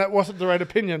opinion. That wasn't the right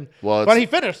opinion. Well, but he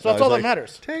finished. So that's all like, that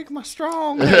matters. Take my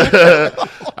strong.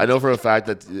 I know for a fact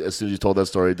that as soon as you told that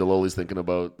story, Deloli's thinking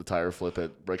about the tire flip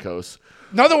at Brick House.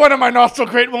 Another one of my not so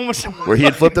great moments. Where he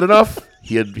had flipped it enough.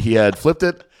 He had flipped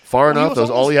it far enough. That was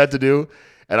all he had to do.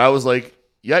 And I was like,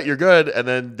 yeah, you're good. And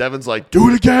then Devin's like, do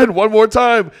it again, one more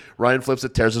time. Ryan flips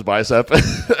it, tears his bicep.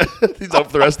 He's out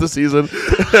for the rest of the season.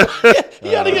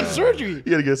 He had to get surgery.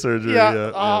 He had to get surgery.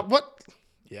 Yeah. What?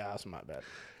 Yeah, that's not bad.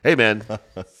 Hey, man.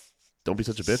 Don't be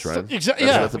such a bitch, Ryan.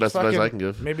 That's the best advice I can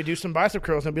give. Maybe do some bicep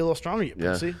curls and be a little stronger. You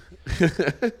pussy.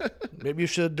 Maybe you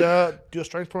should do a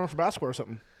strength program for basketball or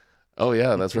something. Oh,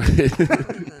 yeah, that's right.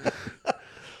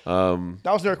 That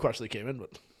was their question that came in, but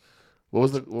what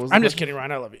was the I'm question? just kidding,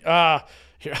 Ryan. I love you.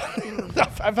 Here.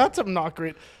 I've had some not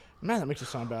great. Man, that makes it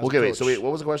sound bad. Okay, wait. So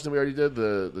what was the question we already did?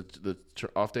 The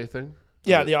off day thing?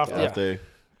 Yeah, the off day.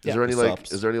 Is there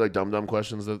any like dumb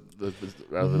questions that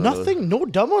rather than nothing? No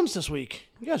dumb ones this week.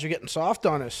 You guys are getting soft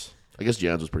on us. I guess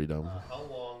Jan's was pretty dumb. How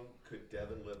long could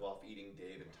Devin live off eating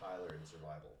Dave and Tyler in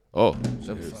survival? Oh,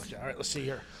 All right, let's see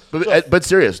here. but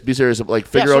serious. Be serious. Like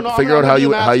figure I'm out how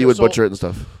you would so, butcher it and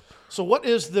stuff. So what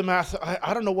is the math?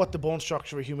 I don't know what the bone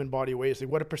structure of a human body weighs. Like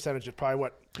what a percentage is probably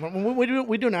what when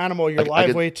we do an animal. Your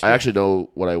live weight. I actually know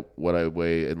what I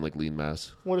weigh in like lean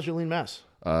mass. What is your lean mass?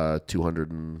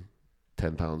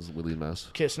 210 pounds with lean mass.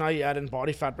 Okay, so now you add in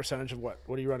body fat percentage of what?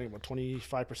 What are you running? About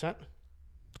 25%?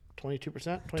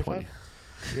 22%? 25?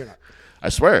 You're not. I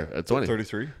swear, at 20.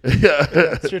 33.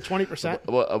 Yeah, so you're 20%.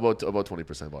 About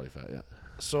 20% body fat. Yeah.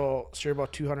 So you're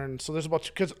about 200. So there's about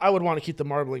because I would want to keep the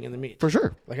marbling in the meat For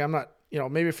sure. Like I'm not,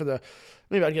 maybe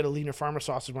I'd get a leaner farmer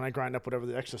sausage when I grind up whatever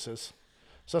the excess is.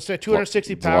 So let's say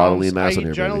 260 pounds. A lot of lean mass I in eat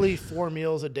here, generally baby. 4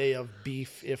 meals a day of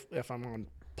beef if I'm on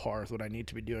par with what I need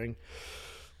to be doing.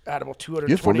 Add about 220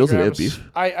 You have 4 meals a day of grams. beef?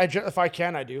 I if I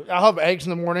can, I do. I'll have eggs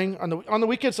in the morning on the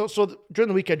weekend. So during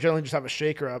the week, I generally just have a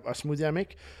shake or a smoothie I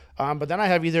make. But then I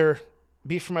have either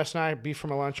beef for my snack, beef for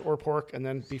my lunch, or pork, and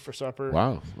then beef for supper.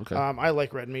 Wow. Okay. I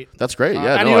like red meat. That's great.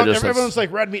 Yeah. And No, everyone's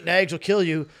like red meat and eggs will kill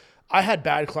you. I had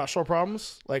bad cholesterol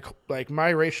problems. Like my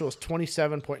ratio is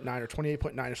 27.9 or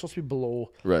 28.9. It's supposed to be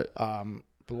below. Right.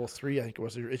 Below 3, I think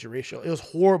is your ratio. It was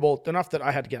horrible enough that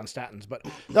I had to get on statins, but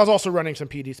that was also running some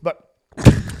PDs. But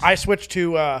I switched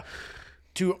to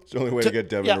It's the only way to get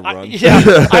Devin to run.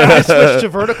 I switched to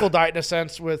vertical diet in a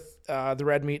sense with the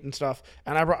red meat and stuff,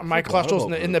 and I brought my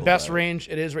cholesterol's in the best range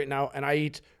it is right now, and I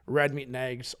eat red meat and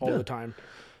eggs all the time.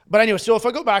 But anyway, so if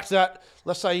I go back to that,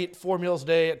 let's say I eat 4 meals a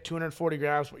day at 240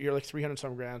 grams, but you're like 300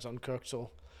 some grams uncooked, so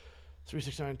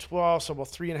 369, 12, so about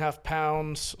 3.5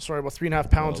 pounds. Sorry, about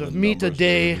 3.5 pounds of meat a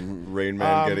day. Rain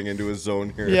Man getting into his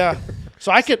zone here. Yeah,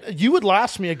 so you would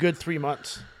last me a good 3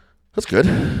 months. That's good.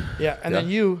 Yeah, and then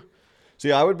you.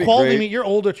 See, I would be quality great. meat. You're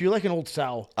older. You're like an old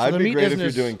sow. So I'd the be meat great if isn't you're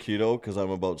as- doing keto because I'm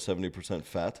about 70%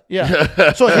 fat.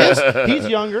 Yeah. So he's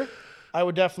younger. I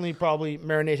would definitely probably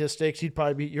marinate his steaks. He'd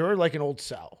probably be. You're like an old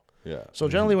sow. Yeah. So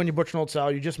generally, when you butcher an old sow,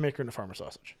 you just make her into farmer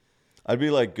sausage. I'd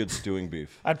be like good stewing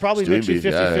beef. I'd probably Stewing mix you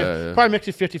beef, 50-50. yeah. Probably mix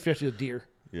you 50-50 with deer.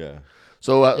 Yeah.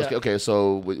 So Yeah. okay.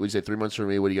 So would you say 3 months for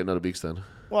me? What do you get out of beaks then?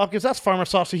 Well, because that's farmer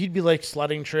sausage. He'd be like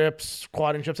sledding trips,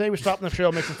 quadding trips. Hey, we stop in the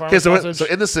trail, make some farmer Okay, so sausage.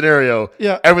 in this scenario,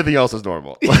 Yeah. everything else is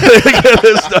normal.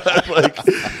 It's not like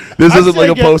this isn't like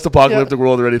a post-apocalyptic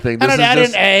world or anything. This And I'd is add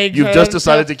just in eggs you've just and-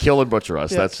 decided yeah. to kill and butcher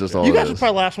us. Yeah. That's just all. You it guys is. would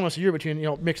probably last once a year between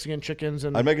mixing in chickens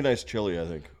and I'd make a nice chili, I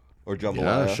think. Or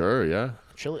jambalaya. Yeah, sure, yeah.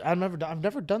 chili. I've never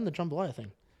done the jambalaya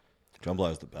thing.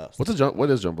 Jambalaya is the best. What is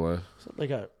jambalaya?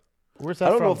 Where's that I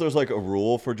don't from? know if there's like a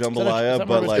rule for is that jambalaya, more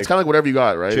but of a- like It's kind of like whatever you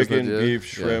got, right? chicken, Isn't it?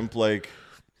 beef, Yeah. shrimp, like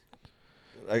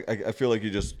I feel like you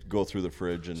just go through the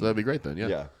fridge and So that'd be great then, yeah.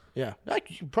 yeah. Yeah,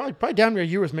 probably damn near a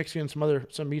year was mixing in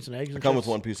some meats and eggs. I And come with chips.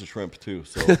 one piece of shrimp too,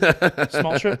 so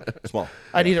small shrimp. small.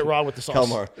 I'd eat it raw with the sauce.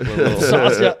 Calamar. The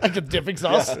sauce, yeah, like the dipping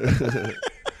sauce.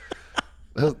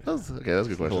 That's a good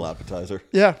Little question. appetizer.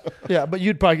 Yeah, but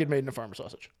you'd probably get made into farmer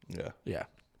sausage. Yeah.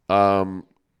 Yeah,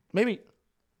 maybe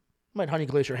might honey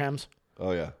glacier hams.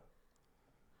 Oh yeah.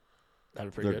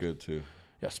 That'd be pretty They're good. good too.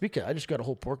 Yeah, speaking, I just got a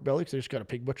whole pork belly because I just got a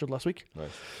pig butchered last week. Nice.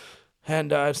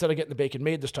 And instead of getting the bacon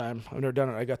made this time, I've never done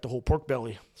it. I got the whole pork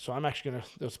belly. So I'm actually going to,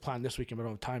 there's a plan this weekend, but I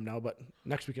don't have time now. But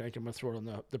next weekend, I think I'm going to throw it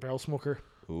on the barrel smoker.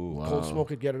 Ooh. Cold smoke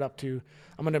it, get it up to,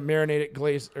 I'm going to marinate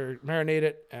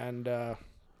it and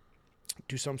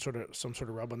do some sort of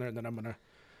rub on there. And then I'm going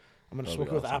to smoke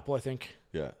it with awesome. apple, I think.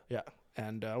 Yeah. Yeah.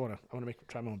 And I want to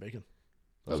try my own bacon.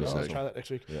 That'd be So I'll sick. try that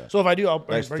next week. Yeah. So if I do, I'll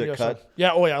Nice bring thick you some. cut?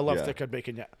 Yeah. Oh yeah. I love Yeah. thick cut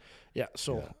bacon. Yeah. Yeah.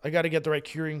 So I got to get the right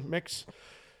curing mix.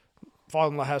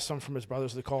 Father-in-law has some from his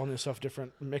brothers. They call and stuff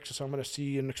different mixes. So I'm going to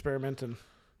see and experiment. And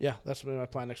yeah, that's my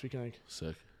plan next weekend, I think.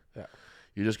 Sick. Yeah.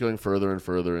 You're just going further and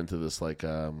further into this, like,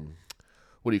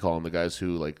 what do you call them? The guys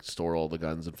who like store all the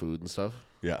guns and food and stuff.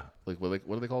 Yeah. Like what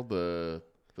are they called? The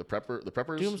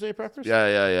preppers. Doomsday preppers.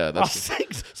 Yeah.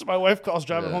 So my wife calls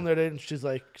driving home the other day, and she's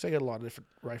like, "Cause I get a lot of different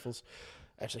rifles."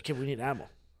 And she's like, "Kid, we need ammo.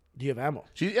 Do you have ammo?"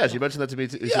 She mentioned that to me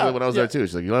when I was there too.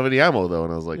 She's like, "You don't have any ammo though,"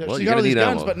 and I was like, "Well, you you're got all gonna these need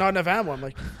guns, ammo." but not enough ammo. I'm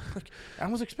like,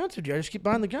 ammo's expensive, dude. I just keep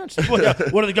buying the guns. She's like, well,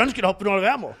 what are the guns going to help you don't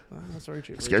have ammo? That's very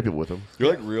cheap. Scare people with them. You're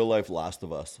like real life Last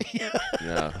of Us.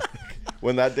 Yeah.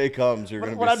 When that day comes, you're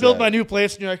going to be When I build my new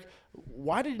place, and you're like,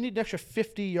 why did you need an extra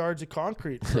 50 yards of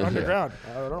concrete for underground?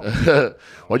 I don't know.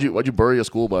 Why'd you bury a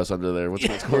school bus under there? What's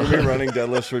We're gonna be running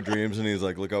Deadlifts for Dreams, and he's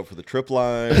like, look out for the trip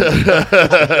line.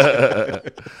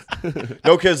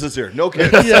 No kids this year. No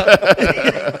kids.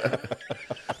 Yeah.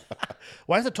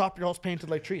 Why is the top of your house painted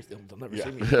like trees? They'll never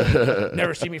see me.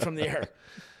 Never see me from the air.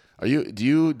 Do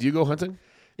you go hunting?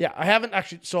 Yeah, I haven't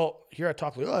actually. So here I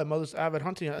talk like, my mother's avid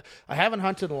hunting. I haven't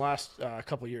hunted in the last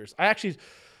couple of years. I actually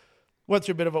went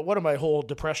through a bit of one of my whole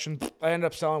depression. I ended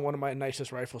up selling one of my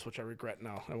nicest rifles, which I regret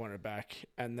now. I want it back.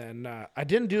 And then I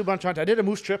didn't do a bunch of hunting. I did a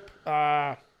moose trip.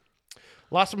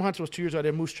 Last time I hunted was 2 years ago. I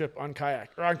did a moose trip on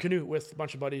canoe with a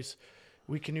bunch of buddies.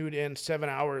 We canoed in 7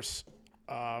 hours.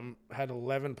 Had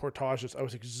 11 portages. I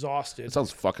was exhausted. It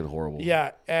sounds fucking horrible.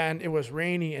 Yeah, and it was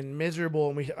rainy and miserable.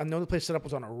 And I know the place set up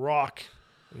was on a rock.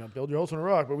 Build your house on a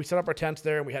rock. But we set up our tents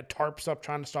there, and we had tarps up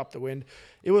trying to stop the wind.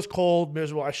 It was cold,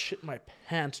 miserable. I shit my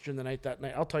pants during the night that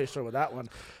night. I'll tell you a story with that one.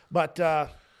 But, so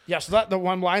that the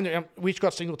one line there, we each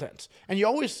got single tents. And you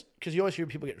always hear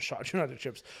people getting shot during other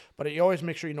trips, but you always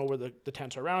make sure you know where the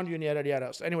tents are around you and yada,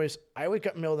 yada. So anyways, I wake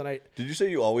up in the middle of the night. Did you say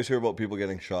you always hear about people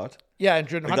getting shot? Yeah, and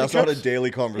during hunting that's trips, not a daily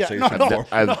conversation.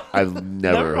 Yeah, I've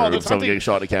never heard of someone getting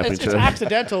shot at a camping trip. It's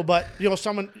accidental, but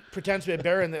someone pretends to be a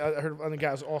bear, and I heard one of the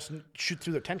guys also shoot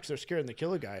through their tent because they're scared and they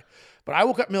kill a guy. But I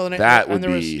woke up in the middle of the night. That and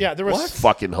would there was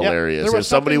fucking hilarious. There was if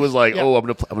somebody was like, yeah. "Oh, I'm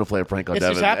gonna play a prank on It's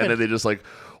Devin," just happened. and then they just like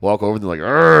walk over and they're like,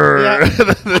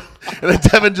 "Arrgh." And then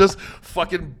Devin just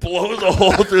fucking blows a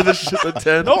hole through the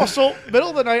tent. No, so middle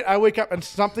of the night, I wake up and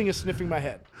something is sniffing my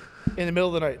head. In the middle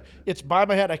of the night, it's by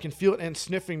my head. I can feel it and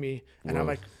sniffing me, and I'm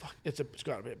like, "Fuck, it's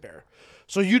got to be a bear."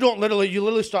 So you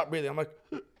literally stop breathing. I'm like,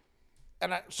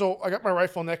 and so I got my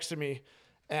rifle next to me,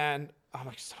 and I'm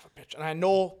like, son of a bitch. And I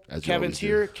know Kevin's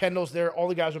here, Kendall's there, all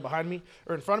the guys are behind me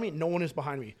or in front of me. No one is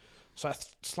behind me. So I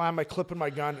slam my clip in my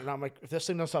gun, and I'm like, if this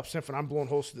thing doesn't stop sniffing, I'm blowing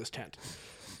holes through this tent.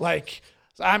 So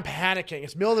I'm panicking.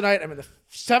 It's middle of the night. I'm in the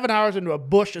 7 hours into a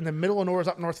bush in the middle of nowhere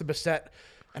up north of Bassett.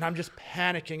 And I'm just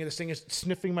panicking, and this thing is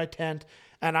sniffing my tent,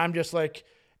 and I'm just like,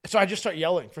 so I just start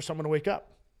yelling for someone to wake up.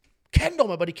 Kendall,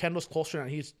 my buddy Kendall's closer now.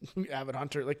 He's an avid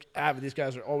hunter, These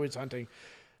guys are always hunting.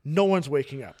 No one's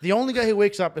waking up. The only guy who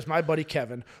wakes up is my buddy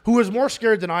Kevin, who is more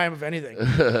scared than I am of anything.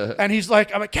 And he's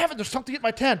like, I'm like, Kevin, there's something at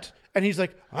my tent. And he's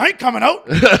like, I ain't coming out.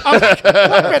 I'm like,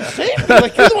 what, man, save me.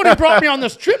 Like, you're the one who brought me on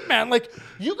this trip, man. Like,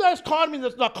 you guys caught me,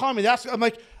 that's not calling me. I'm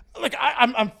like,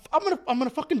 I'm gonna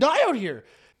fucking die out here.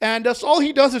 And so all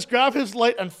he does is grab his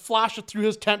light and flash it through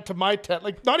his tent to my tent.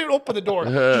 Like, not even open the door,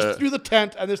 just through the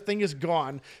tent, and this thing is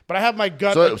gone. But I have my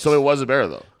gun. So it was a bear,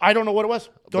 though? I don't know what it was.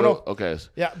 Don't know. Okay.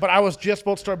 Yeah, but I was just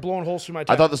about to start blowing holes through my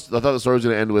tent. I thought the story was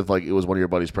going to end with, like, it was one of your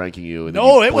buddies pranking you. And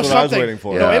no, it was something. I was waiting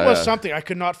for. No, it was something. I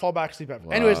could not fall back asleep after.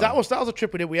 Wow. Anyways, that was a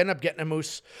trip we did. We ended up getting a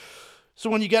moose. So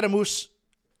when you get a moose,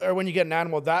 or when you get an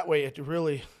animal that way,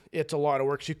 it's a lot of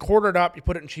work. So you quarter it up, you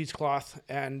put it in cheesecloth,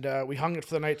 and we hung it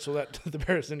for the night so that the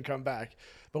bears didn't come back.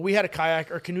 But we had a kayak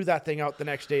or canoe that thing out the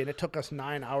next day, and it took us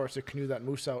 9 hours to canoe that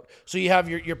moose out. So you have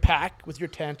your pack with your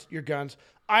tent, your guns.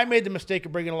 I made the mistake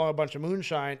of bringing along a bunch of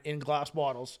moonshine in glass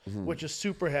bottles, which is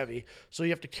super heavy. So you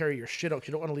have to carry your shit out.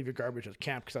 You don't want to leave your garbage at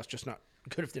camp because that's just not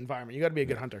good for the environment. You got to be a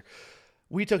good hunter.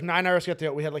 We took 9 hours to get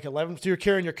there. We had like 11. So you're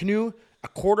carrying your canoe, a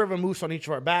quarter of a moose on each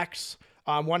of our backs.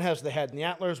 One has the head and the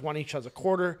antlers. One each has a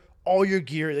quarter. All your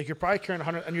gear, like you're probably carrying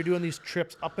 100, and you're doing these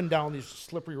trips up and down these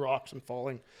slippery rocks and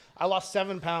falling. I lost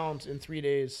 7 pounds in 3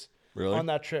 days on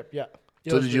that trip. Yeah.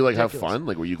 So did you have fun?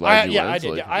 Like, were you glad you went? I did.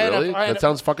 Like, yeah, really? That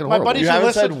sounds fucking horrible. You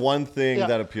haven't said one thing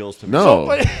that appeals to me.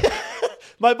 No.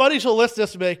 My buddies will list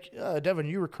this and be like, Devin,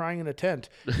 you were crying in a tent.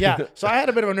 Yeah. So I had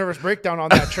a bit of a nervous breakdown on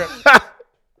that trip.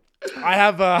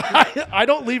 I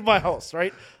don't leave my house,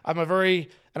 right?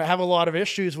 And I have a lot of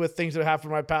issues with things that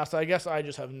happened in my past. I guess I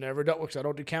just have never dealt with because I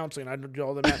don't do counseling. I don't do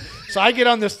all that. So I get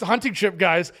on this hunting trip,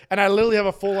 guys, and I literally have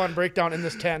a full-on breakdown in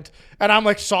this tent. And I'm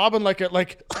like sobbing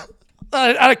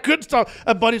I couldn't stop.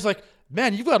 A buddy's like,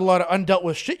 man, you've got a lot of undealt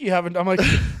with shit you haven't. I'm like,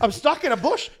 I'm stuck in a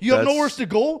bush. You have nowhere to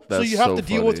go, so you have to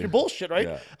deal with your bullshit, right?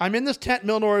 Yeah. I'm in this tent,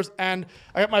 Milnor's, and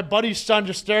I got my buddy's son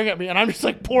just staring at me, and I'm just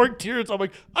like pouring tears. I'm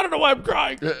like, I don't know why I'm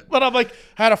crying, but I'm like,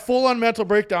 had a full-on mental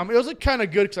breakdown. It was like kind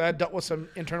of good because I had dealt with some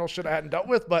internal shit I hadn't dealt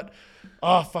with, but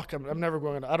oh fuck, I'm never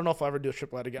going to. I don't know if I'll ever do a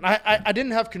trip like that again. I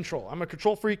didn't have control. I'm a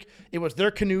control freak. It was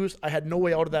their canoes. I had no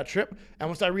way out of that trip, and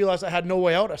once I realized I had no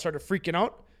way out, I started freaking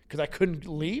out. Because I couldn't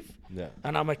leave,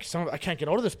 and I'm like, I can't get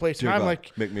out of this place. Dear and I'm God,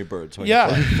 like, make me a bird. So yeah,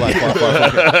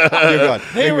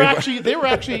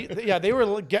 they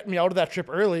were getting me out of that trip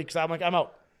early because I'm like, I'm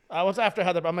out. Once after I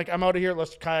had that, I'm like, I'm out of here.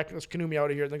 Let's kayak, let's canoe me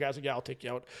out of here. And the guy's like, yeah, I'll take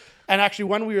you out. And actually,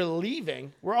 when we were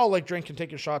leaving, we're all like drinking,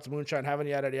 taking shots of moonshine, having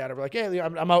yada yada. We're like, hey,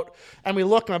 I'm out. And we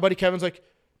look, and my buddy Kevin's like,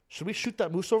 should we shoot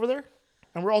that moose over there?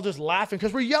 And we're all just laughing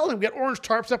because we're yelling. We got orange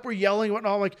tarps up. We're yelling and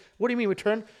whatnot. I'm like, what do you mean? We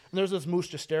turn, and there's this moose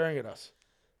just staring at us.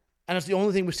 And it's the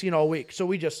only thing we've seen all week. So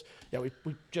we just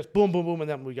boom, boom, boom, and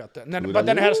then we got that. And then, but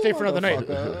then I had to stay for another night.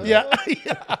 Yeah.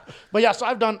 But yeah, so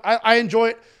I enjoy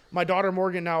it. My daughter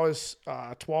Morgan now is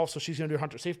 12, so she's going to do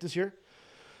hunter safe this year.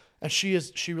 And she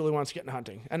really wants to get into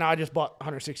hunting. And I just bought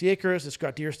 160 acres. It's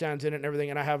got deer stands in it and everything.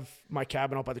 And I have my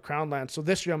cabin out by the Crown Land. So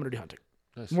this year I'm going to do hunting.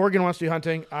 Nice. Morgan wants to do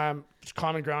hunting. It's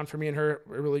common ground for me and her.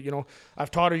 Really,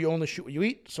 I've taught her you only shoot what you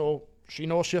eat. So she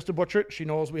knows she has to butcher it. She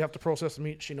knows we have to process the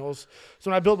meat. She knows. So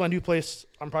when I build my new place,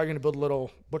 I'm probably going to build a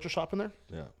little butcher shop in there.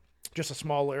 Yeah. Just a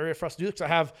small area for us to do.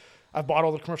 Because I've bought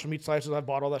all the commercial meat slices. I've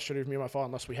bought all that shit for me and my father.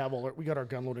 Unless we have we got our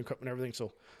gun loading equipment and everything.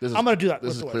 So I'm going to do that.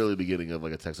 This is clearly the beginning of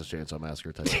like a Texas Chainsaw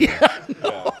Massacre type.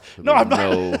 No, I'm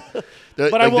not.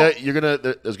 But I will.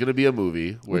 There's going to be a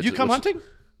movie. Would you come hunting?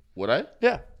 Would I?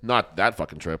 Yeah. Not that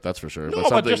fucking trip, that's for sure. No,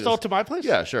 but just out to my place?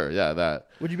 Yeah, sure. Yeah, that.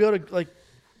 Would you be able to, like,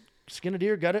 skin a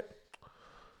deer, gut it?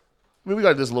 I mean, we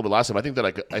got this a little bit last time. I think that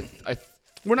I could.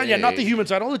 We're not, not the human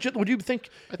side. Legit, would you think?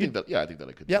 I think that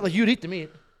I could. Yeah, like you'd eat the meat.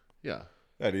 Yeah.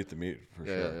 I'd eat the meat for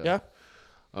sure. Yeah.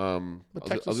 I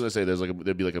was gonna say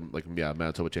there'd be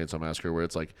Manitoba Chainsaw Massacre where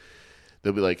it's like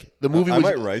they'll be like the movie. I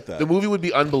might write that. The movie would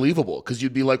be unbelievable because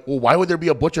you'd be like, well, why would there be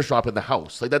a butcher shop in the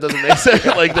house? Like that doesn't make sense.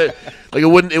 Like that. Like it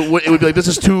wouldn't. It would be like this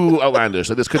is too outlandish.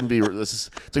 Like this couldn't be. It's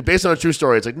like based on a true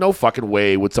story. It's like no fucking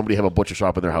way would somebody have a butcher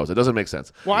shop in their house. It doesn't make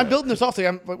sense. Well, I'm building this off.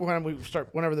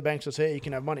 Whenever the bank says, hey, you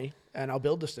can have money, and I'll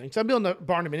build this thing. So I'm building a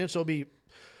barn dominion, so it'll be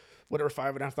whatever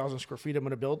 5,500 square feet I'm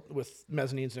going to build with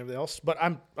mezzanines and everything else. But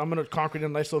I'm going to concrete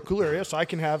in a nice little cool area so I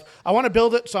can have. I want to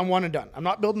build it, so I'm one and done. I'm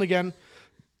not building again.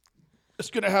 It's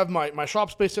going to have my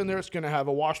shop space in there. It's going to have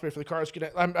a wash bay for the car.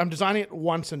 I'm designing it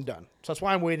once and done. So that's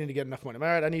why I'm waiting to get enough money. All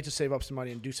right, I need to save up some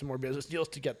money and do some more business deals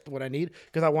to get what I need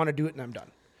because I want to do it and I'm done.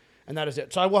 And that is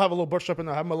it. So I will have a little bush shop in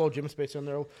there. I have my little gym space in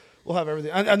there. We'll have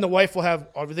everything. And the wife will have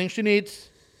everything she needs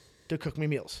to cook me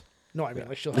meals. No, I mean,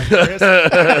 like she'll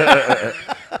have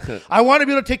I want to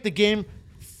be able to take the game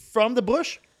from the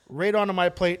bush right onto my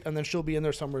plate and then she'll be in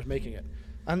there somewhere making it.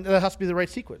 And that has to be the right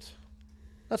sequence.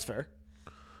 That's fair.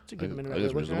 I think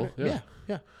it's reasonable. Yeah.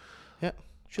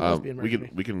 She loves being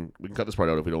we can cut this part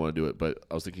out if we don't want to do it. But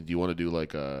I was thinking, do you want to do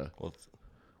like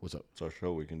what's up? It's our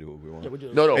show. We can do what we want.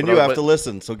 Yeah, no, and you have to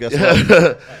listen. So guess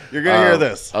what? You're gonna hear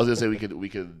this. I was gonna say we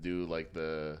could do like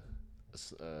a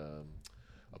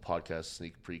podcast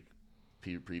sneak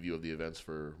preview of the events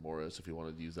for Morris if you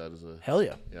wanted to use that as a hell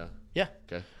yeah.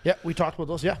 Okay. Yeah, we talked about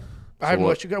those. Yeah.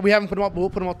 We haven't put them up. We'll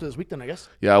put them up this week then, I guess.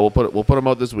 Yeah, we'll put them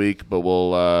out this week, but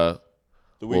we'll.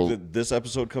 The week that this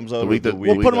episode comes out, we'll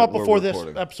put them up before this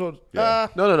episode. Yeah.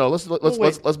 No. Let's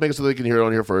make it so they can hear it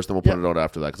on here first, then we'll put it out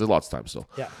after that because there's lots of time still.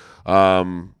 Yeah.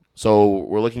 So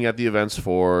we're looking at the events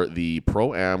for the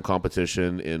Pro-Am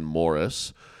competition in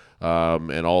Morris,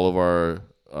 and all of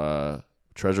our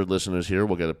treasured listeners here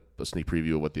will get a sneak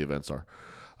preview of what the events are.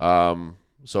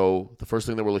 So the first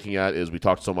thing that we're looking at is we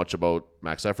talked so much about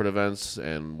max effort events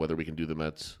and whether we can do them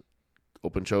at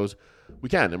open shows. We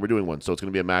can, and we're doing one. So it's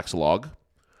going to be a max log.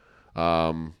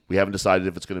 We haven't decided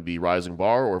if it's going to be rising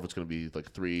bar or if it's going to be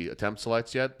like 3 attempt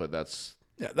selects yet, but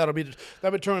that'll be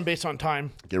determined based on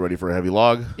time. Get ready for a heavy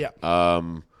log. Yeah.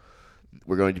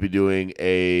 We're going to be doing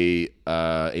a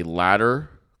ladder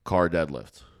car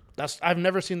deadlift. I've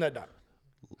never seen that done.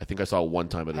 I think I saw it one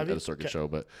time at a circuit show,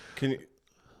 but can you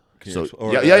no.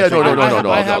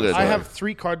 I have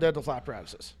 3 car deadlift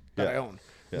apparatuses that I own.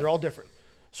 Yeah. They're all different.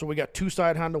 So we got 2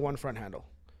 side handle, 1 front handle.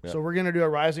 Yeah. So we're gonna do a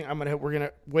rising. We're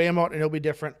gonna weigh them out, and it'll be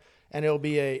different. And it'll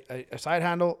be a side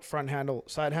handle, front handle,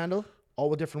 side handle, all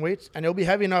with different weights. And it'll be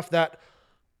heavy enough that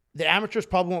the amateurs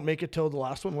probably won't make it till the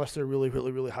last one unless they're really,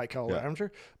 really, really high caliber amateur.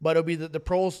 But it'll be the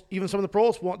pros. Even some of the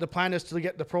pros won't. The plan is to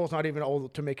get the pros not even all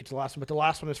to make it to the last one, but the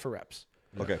last one is for reps.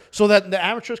 Okay. So that the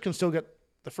amateurs can still get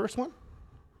the first one,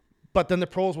 But then the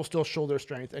pros will still show their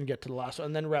strength and get to the last one,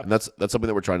 and then rep. And that's something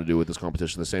that we're trying to do with this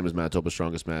competition. The same as Manitoba's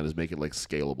Strongest Man is make it like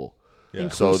scalable. Yeah.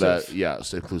 So that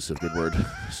it's inclusive, good word.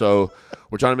 So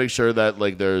we're trying to make sure that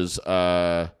like there's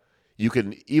you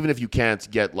can, even if you can't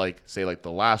get like say like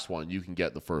the last one, you can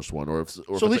get the first one, or so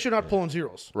at least you're not pulling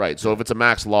zeros. Right. So if it's a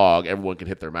max log, everyone can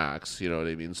hit their max. You know what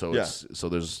I mean? So so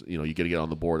there's you got to get on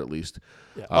the board at least.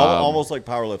 Yeah. Almost like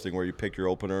powerlifting, where you pick your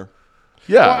opener.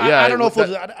 Yeah, well, I don't know if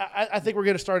I think we're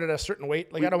going to start at a certain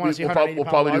weight. Like I don't want to see 180 We'll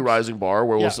probably do logs. rising bar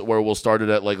where we'll start it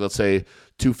at like let's say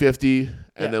 250,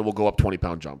 and then we'll go up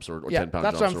 20-pound jumps or 10-pound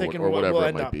that's jumps what I'm thinking, or whatever we'll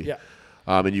it might be. Yeah.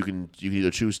 And you can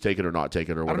either choose take it or not take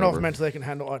it or whatever. I don't know if mentally I can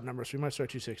handle odd numbers. So we might start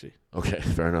 260. Okay,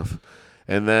 fair enough.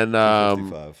 And then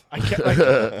 255. I can't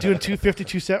like doing 250,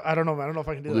 270. I don't know, man. I don't know if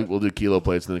I can do that. We'll do kilo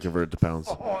plates and then convert it to pounds.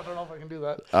 I don't know if I can do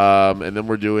that. And then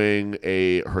we're doing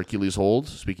a Hercules hold.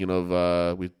 Speaking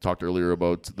of, we talked earlier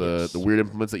about the weird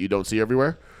implements that you don't see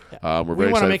everywhere. Yeah. We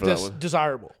want to make this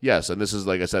desirable. Yes, and this is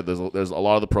like I said. There's a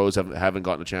lot of the pros haven't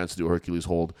gotten a chance to do a Hercules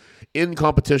hold in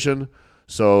competition.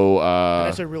 So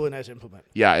that's a really nice implement.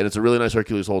 Yeah, and it's a really nice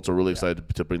Hercules hold. So really excited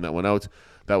to bring that one out.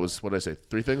 That was, what did I say,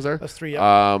 3 things there? That's 3,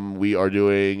 yeah. We are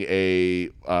doing a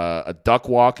duck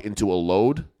walk into a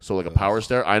load, so like a power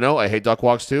stair. I know, I hate duck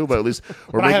walks too, but at least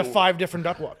I have 5 different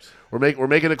duck walks. We're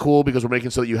making it cool because we're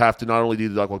making so that you have to not only do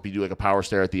the duck walk, but you do like a power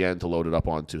stair at the end to load it up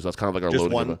onto. So that's kind of like our just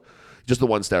loading. One? Just the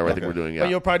one stair I think we're doing, yeah.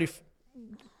 But you'll probably do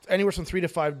anywhere from 3 to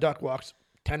 5 duck walks.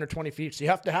 10 or 20 feet. So you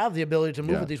have to have the ability to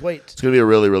move with these weights. It's going to be a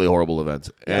really, really horrible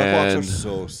event. Duck walks are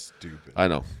so stupid. I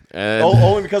know. And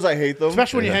only because I hate them.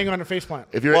 Especially when you hang on a face plant.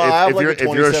 If you're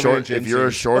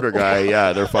a shorter guy,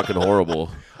 yeah, they're fucking horrible.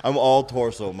 I'm all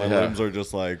torso. My limbs are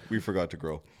just like, we forgot to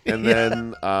grow. And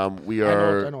then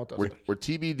we're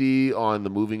TBD on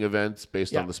the moving events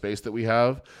based on the space that we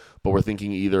have. But we're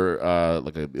thinking either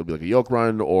it'll be like a yoke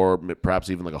run or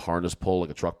perhaps even like a harness pull, like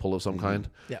a truck pull of some kind.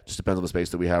 Yeah. Just depends on the space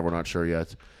that we have. We're not sure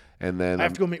yet. And then I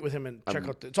have to go meet with him and check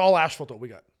out. It's all asphalt though. We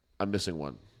got. I'm missing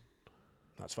one.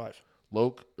 That's 5.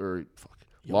 Log,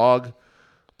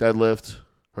 deadlift,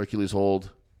 Hercules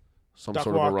hold, some duck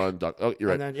sort walk, of a run. Oh, you're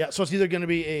right. And then, so it's either going to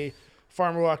be a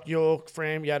farmer walk, yoke,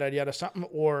 frame, yada, yada, something,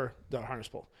 or the harness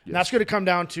pull. Yes. And that's going to come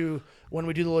down to when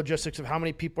we do the logistics of how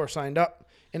many people are signed up,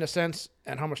 in a sense,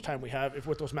 and how much time we have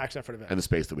with those max effort events. And the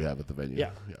space that we have at the venue.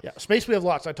 Yeah. Space we have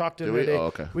lots. I talked to him today.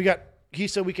 Oh, okay. He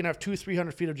said we can have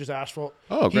 300 feet of just asphalt.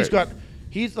 Oh, great.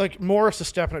 He's like Morris is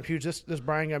stepping up huge. This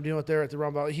Brian guy I'm dealing with there at the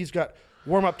Round Valley, he's got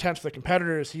warm up tents for the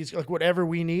competitors. He's like whatever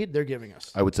we need, they're giving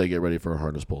us. I would say get ready for a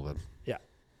harness pull then.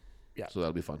 Yeah. So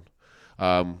that'll be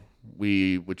fun.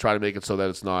 We would try to make it so that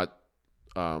it's not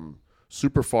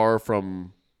super far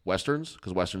from Westerns,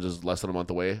 because Westerns is less than a month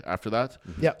away after that.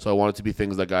 Yeah. So I want it to be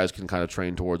things that guys can kind of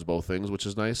train towards both things, which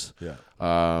is nice. Yeah.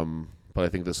 But I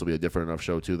think this will be a different enough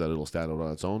show too that it'll stand out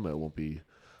on its own. That it won't be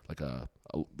like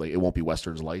it won't be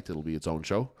Westerns light. It'll be its own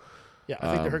show. Yeah,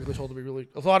 I think the Hercules hold will be really.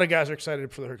 A lot of guys are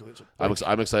excited for the Hercules.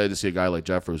 I'm excited to see a guy like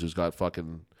Jeffers who's got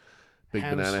fucking big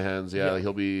banana hands. Yeah,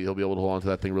 he'll be able to hold on to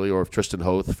that thing really. Or if Tristan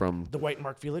Hoth from the White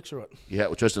Mark Felix or what? Yeah,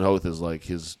 well, Tristan Hoth is like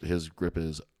his grip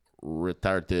is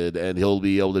retarded, and he'll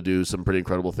be able to do some pretty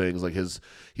incredible things. Like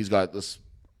he's got this.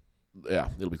 Yeah,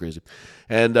 it'll be crazy,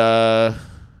 and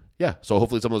yeah. So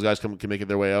hopefully some of those guys can make it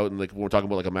their way out. And like when we're talking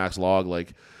about like a max log,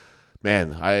 like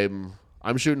man,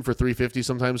 I'm shooting for 350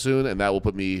 sometime soon, and that will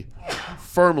put me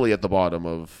firmly at the bottom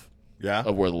of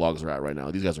where the logs are at right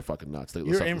now. These guys are fucking nuts.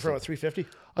 You're aiming for what, 350?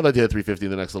 I'd like to hit 350 in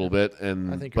the next little bit,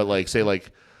 but like say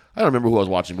like I don't remember who I was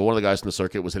watching, but one of the guys in the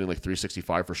circuit was hitting like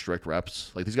 365 for strict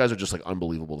reps. Like these guys are just like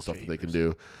unbelievable the stuff that they can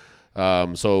do.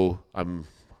 So I'm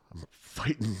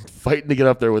fighting to get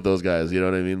up there with those guys. You know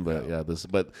what I mean? But yeah,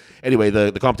 but anyway,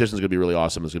 the competition is going to be really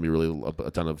awesome. There's going to be really a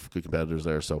ton of good competitors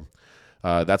there. So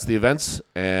that's the events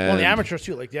and the amateurs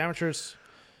too. Like the amateurs.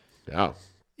 Yeah.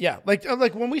 Yeah, like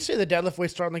when we say the deadlift weight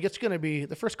start, like it's going to be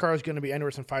the first car is going to be anywhere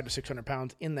from 500 to 600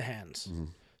 pounds in the hands. Mm-hmm.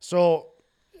 So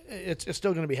it's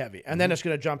still going to be heavy, and then it's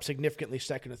going to jump significantly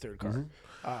second to third car.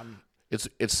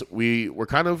 Mm-hmm. We're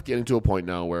kind of getting to a point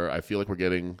now where I feel like we're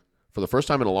getting, for the first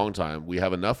time in a long time, we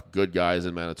have enough good guys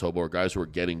in Manitoba, or guys who are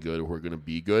getting good, or who are going to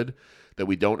be good, that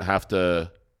we don't have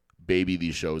to baby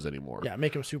these shows anymore. Yeah,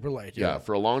 make them super light. Yeah,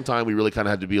 for a long time, we really kind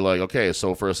of had to be like, okay,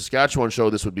 so for a Saskatchewan show,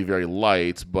 this would be very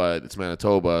light, but it's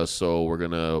Manitoba, so we're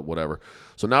going to whatever.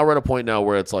 So now we're at a point now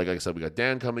where it's like I said, we got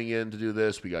Dan coming in to do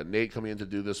this. We got Nate coming in to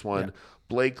do this one. Yeah.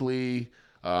 Blakely.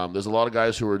 There's a lot of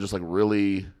guys who are just like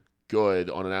really good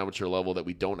on an amateur level that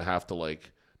we don't have to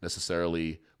like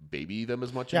necessarily baby them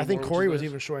as much. Yeah, I think Corey was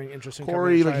even showing interest in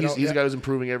Corey. Like he's a guy who's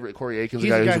improving Corey Aiken's a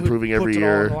guy who's improving every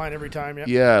year. On the line every time.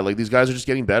 Yeah, like these guys are just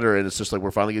getting better, and it's just like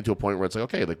we're finally getting to a point where it's like,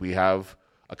 okay, like we have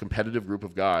a competitive group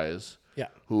of guys. Yeah.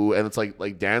 And it's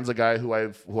like Dan's a guy who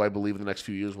I believe in the next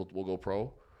few years will go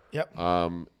pro. Yep.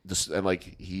 And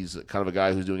like he's kind of a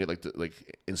guy who's doing it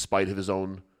like in spite of his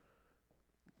own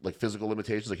like physical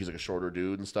limitations. Like he's like a shorter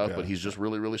dude and stuff, but he's just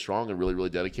really, really strong and really, really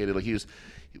dedicated. Like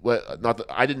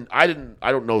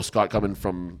I don't know Scott coming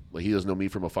from, like he doesn't know me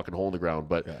from a fucking hole in the ground,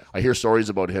 but I hear stories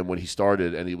about him when he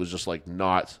started and he was just like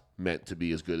not meant to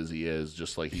be as good as he is.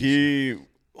 Just like he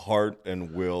heart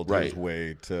and willed his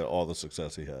way to all the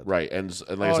success he had. Right. And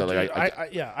like I said, dude,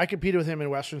 like I competed with him in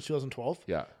Western 2012.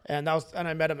 Yeah. And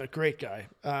I met him, a great guy.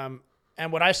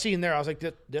 And what I seen there, I was like,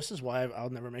 this is why I'll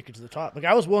never make it to the top. Like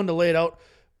I was willing to lay it out,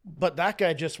 but that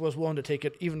guy just was willing to take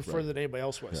it even further than anybody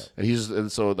else was. Yeah.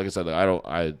 And so like I said,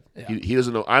 he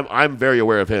doesn't know. I'm very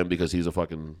aware of him because he's a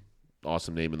fucking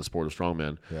awesome name in the sport of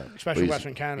strongman. Yeah. Especially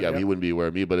Western Canada. Yeah, he wouldn't be aware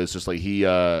of me, but it's just like he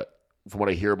from what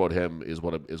I hear about him is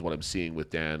what I'm seeing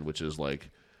with Dan, which is like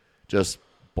just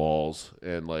balls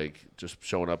and like just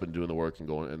showing up and doing the work and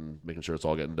going and making sure it's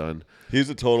all getting done. He's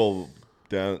a total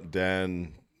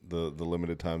Dan. The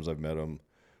limited times I've met him,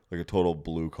 like a total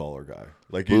blue collar guy.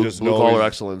 Like you just blue collar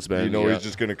excellence, man. You know he's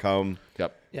just gonna come,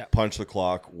 punch the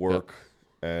clock, work,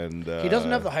 and he doesn't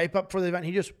have the hype up for the event.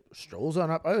 He just strolls on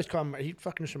up. I always call him. He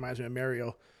fucking just reminds me of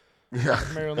Mario. Yeah,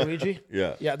 Mario and Luigi.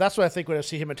 Yeah. That's what I think when I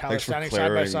see him and Tyler standing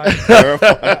side by side.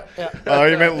 Oh,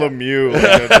 you meant Lemieux.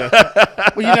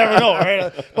 Well, you never know,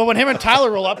 right? But when him and Tyler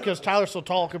roll up, because Tyler's so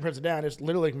tall compared to Dan, it's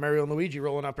literally like Mario and Luigi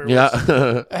rolling up.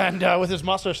 And with his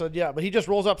mustache, but he just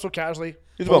rolls up so casually.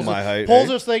 He's about my height. Pulls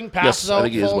his thing, passes out, I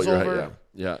think he falls is about over. your height,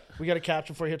 yeah. We got to catch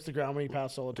him before he hits the ground when he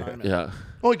passes all the time.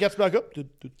 Oh, he gets back up. Did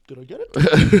I get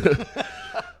it?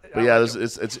 But yeah,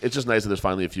 it's just nice that there's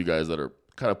finally a few guys that are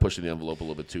kind of pushing the envelope a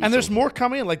little bit too. And there's more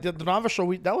coming in. Like the novice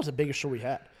show, that was the biggest show we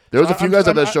had. There was a few guys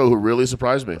at that show who really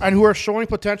surprised me. And who are showing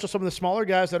potential. Some of the smaller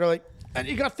guys that are like, and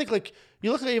you got to think like,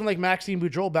 you look at even like Maxime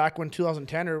Boudreau back when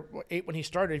 2010 or 8 when he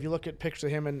started, if you look at pictures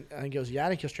of him and I think it was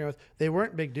Yannick he was training with, they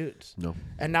weren't big dudes. No.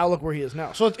 And now look where he is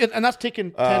now. So and that's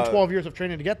taken 10, 12 years of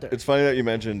training to get there. It's funny that you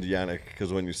mentioned Yannick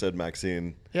because when you said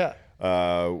Maxime,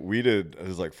 we did, it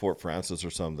was like Fort Francis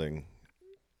or something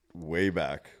way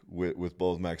back with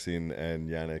both Maxine and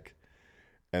Yannick.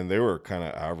 And they were kind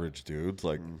of average dudes,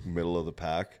 like middle of the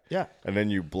pack. Yeah. And then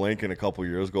you blink and a couple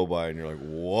years go by and you're like,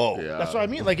 whoa. Yeah. That's what I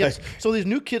mean. Like so these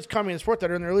new kids coming in the sport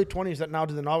that are in their early 20s that now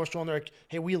do the novice show and they're like,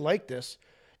 hey, we like this.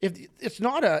 If it's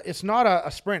not a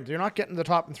sprint, you're not getting to the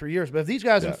top in 3 years. But if these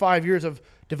guys in 5 years of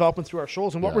developing through our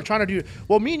shows, and what we're trying to do,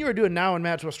 what me and you are doing now in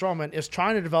Manitoba Strongman is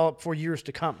trying to develop for years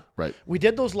to come. Right. We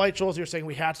did those light shows. You're saying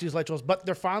we had to do these light shows, but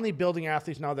they're finally building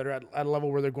athletes now that are at a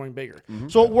level where they're going bigger. Mm-hmm.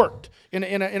 So it worked in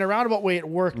a roundabout way. It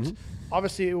worked. Mm-hmm.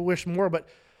 Obviously, we wish more, but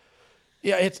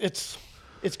yeah, it's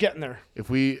getting there.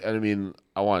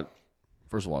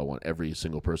 First of all, I want every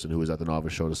single person who is at the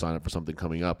novice show to sign up for something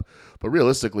coming up. But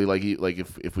realistically,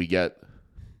 if we get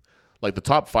like the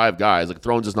top 5 guys, like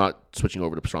Thrones is not switching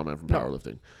over to strongman from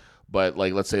powerlifting. But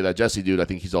like let's say that Jesse dude, I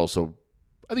think he's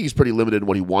pretty limited in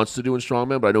what he wants to do in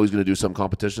strongman, but I know he's going to do some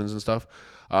competitions and stuff.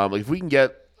 Like if we can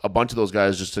get a bunch of those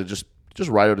guys just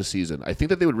ride out a season, I think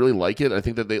that they would really like it. I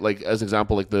think that they, like as an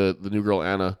example, like the new girl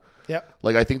Anna. Yeah.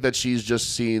 Like I think that she's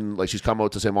just seen, like she's come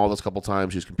out to St. Maldas a couple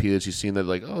times. She's competed. She's seen that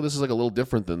like, oh, this is like a little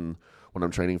different than when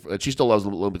I'm training. She still loves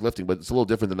Olympic lifting, but it's a little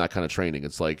different than that kind of training.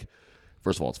 It's like,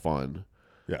 first of all, it's fun.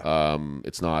 Yeah.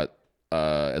 It's not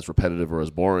as repetitive or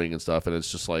as boring and stuff. And it's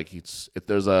just like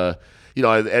there's a, you know,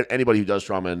 anybody who does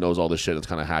strongman knows all this shit. It's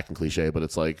kind of hack and cliche, but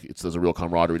it's like there's a real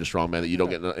camaraderie to strongman that you don't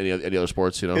get in any other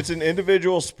sports. You know, it's an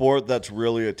individual sport that's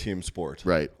really a team sport,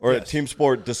 right? Or a team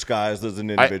sport disguised as an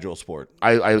individual sport.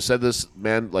 I have said this,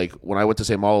 man. Like when I went to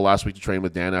St. Malo last week to train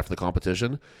with Dan after the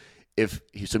competition.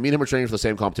 So me and him are training for the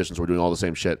same competition, so we're doing all the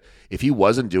same shit. If he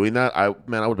wasn't doing that, I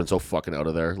would have been so fucking out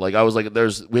of there. Like I was like,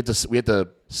 we had to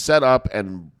set up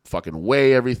and fucking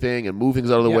weigh everything and move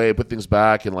things out of the way, put things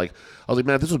back, and like I was like,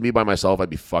 man, if this was me by myself, I'd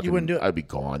be fucking. You wouldn't do it. I'd be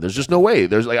gone. There's just no way.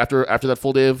 There's like after that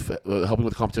full day of helping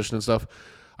with the competition and stuff,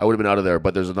 I would have been out of there.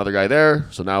 But there's another guy there,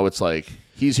 so now it's like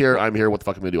he's here, I'm here. What the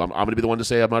fuck am I gonna do? I'm gonna be the one to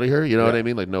say I'm out of here. You know what I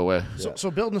mean? Like no way. So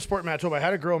building the sport in Manitoba, I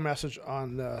had a girl message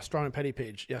on the Strong and Petty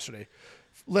page yesterday.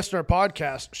 Listener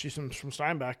podcast. She's from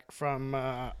Steinbach, from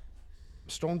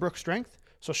Stonebrook Strength.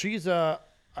 So she's a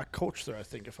coach there, I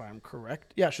think, if I'm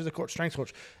correct. Yeah, she's a coach, strength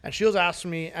coach. And she was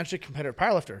asking me, and she's a competitive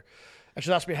powerlifter. And she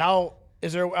was asking me,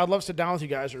 I'd love to sit down with you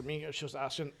guys, or me, she was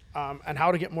asking, and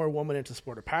how to get more women into the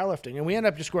sport of powerlifting. And we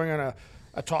ended up just going on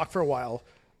a talk for a while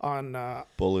on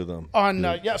bully them.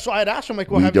 So I had asked him,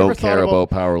 like, well, we have you ever don't care about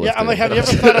powerlifting. Yeah, I'm like, have you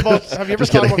ever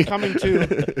thought about coming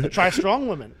to try Strong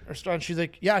Women? And she's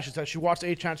like, yeah, she said she watched the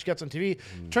 8 Chance Gets on TV.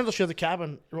 Turns out she has a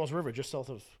cabin in Rose River just south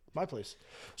of my place.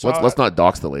 So let's not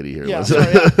dox the lady here. Yeah,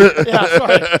 sorry,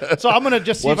 sorry. So I'm gonna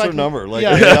just see what's if her number? Like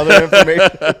yeah. any other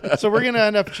information? So we're gonna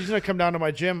end up. She's gonna come down to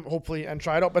my gym hopefully and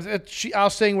try it out. But I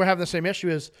was saying we're having the same issue.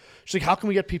 Is she's like, how can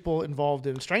we get people involved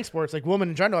in strength sports, like women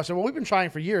in general? I said, well, we've been trying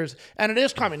for years, and it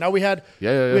is coming. Now we had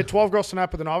 12 girls sign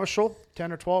up at the novice show,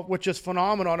 10 or 12, which is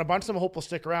phenomenal, and a bunch of them I hope will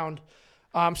stick around.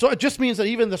 So it just means that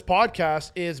even this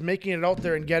podcast is making it out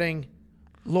there and getting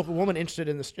local women interested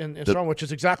in this in strong, which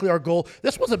is exactly our goal.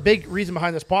 This was a big reason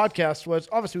behind this podcast. Was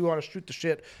obviously we want to shoot the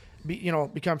shit,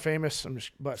 become famous.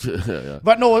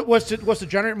 But no, it was to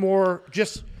generate more.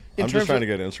 I'm just trying to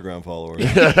get Instagram followers.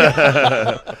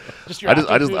 I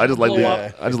just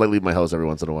like leave my house every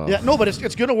once in a while. Yeah, no, but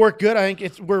it's going to work good. I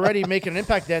think we're ready making an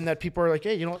impact. Then that people are like,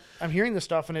 hey, I'm hearing this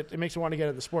stuff, and it makes me want to get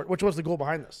into the sport, which was the goal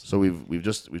behind this. So we've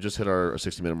just hit our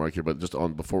 60-minute mark here, but just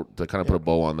before to kind of put a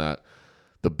bow on that.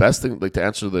 The best thing, like to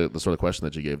answer the sort of question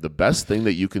that you gave, the best thing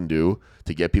that you can do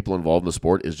to get people involved in the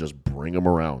sport is just bring them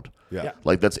around. Yeah.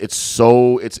 Like it's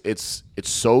so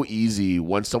easy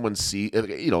when someone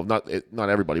not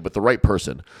everybody, but the right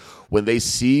person, when they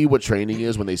see what training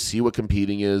is, when they see what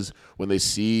competing is, when they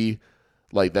see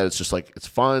like that, it's just like it's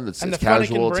fun, it's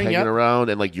casual, it's hanging around,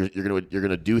 and like you're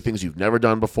gonna do things you've never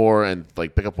done before, and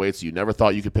like pick up weights you never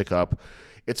thought you could pick up.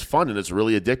 It's fun and it's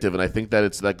really addictive, and I think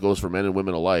that goes for men and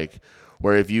women alike.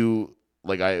 Where if you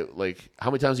how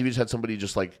many times have you just had somebody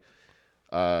just like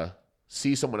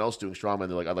see someone else doing strongman,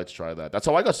 they're like, I'd like to try that. That's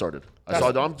how I got started. I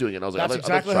saw Dom doing it, and I was like, that's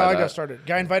exactly how I got started.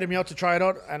 Guy invited me out to try it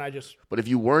out, and I just. But if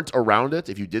you weren't around it,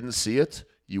 if you didn't see it,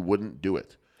 you wouldn't do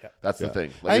it. Yeah. That's the thing.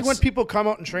 Like I think when people come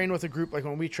out and train with a group, like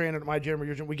when we train at my gym or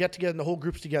your gym, we get together and the whole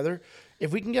group's together.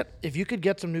 If you could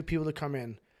get some new people to come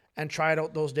in and try it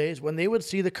out those days, when they would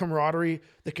see the camaraderie,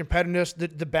 the competitiveness,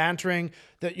 the bantering,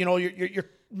 that you're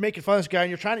making fun of this guy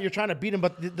and you're trying to beat him,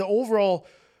 but the overall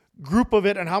group of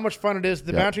it and how much fun it is,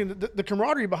 the bantering, the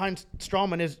camaraderie behind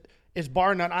strongman is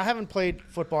bar none. I haven't played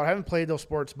football, I haven't played those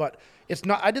sports, but it's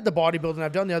not. I did the bodybuilding,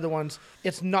 I've done the other ones.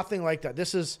 It's nothing like that.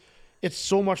 It's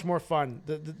so much more fun.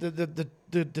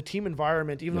 The team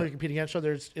environment, even though you're competing against each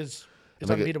other, is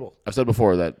unbeatable. I've said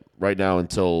before that right now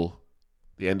until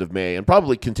the end of May, and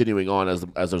probably continuing on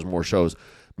as there's more shows,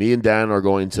 me and Dan are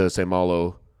going to St.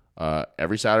 Malo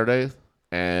every Saturday,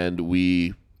 and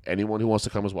anyone who wants to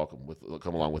come is welcome.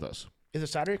 Come along with us. Is it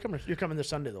Saturday? You're coming this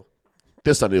Sunday though.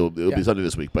 This Sunday it'll be Sunday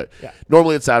this week, but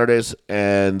normally it's Saturdays,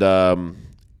 and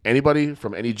anybody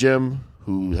from any gym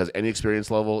who has any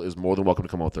experience level is more than welcome to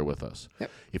come out there with us.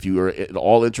 Yep. If you are at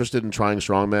all interested in trying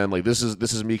strongman, like this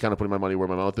is me kind of putting my money where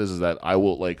my mouth is that I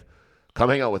will like come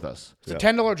hang out with us. It's a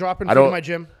 $10 drop in for my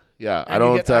gym. Yeah, I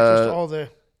don't. You get access to all the.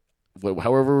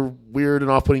 However weird and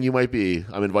off-putting you might be,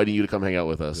 I'm inviting you to come hang out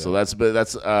with us. Yeah. So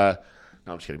that's.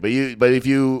 No, I'm just kidding. But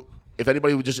if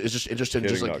anybody is just interested in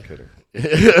just like,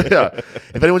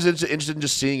 if anyone's interested in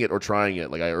just seeing it or trying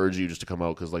it, like I urge you just to come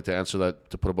out, because like to answer that,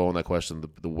 to put a bow on that question,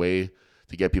 the way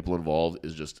to get people involved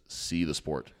is just see the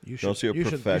sport. Don't see a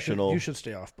professional. You should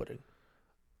stay off-putting.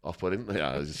 Off-putting?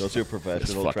 Yeah. Don't see a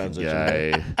professional transition.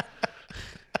 Guy.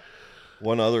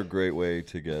 One other great way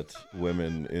to get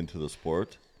women into the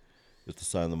sport is to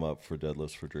sign them up for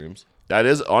Deadlifts for Dreams. That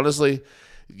is honestly.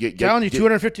 Telling you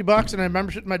 $250 and a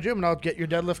membership in my gym, and I'll get your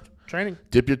deadlift training.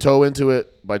 Dip your toe into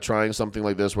it by trying something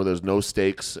like this, where there's no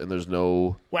stakes and there's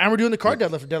no. Well, and we're doing the car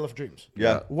deadlift for Deadlift Dreams.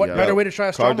 Yeah. What better way to try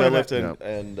a car strongman?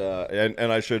 Deadlift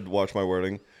and I should watch my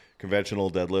wording.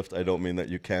 Conventional deadlift. I don't mean that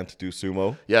you can't do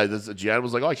sumo. Yeah, Gian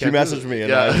was like, "Oh, I can't." She messaged me,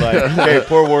 and I was like, "Okay,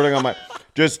 poor wording on my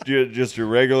just your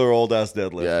regular old ass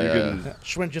deadlift.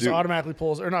 Schwinn just automatically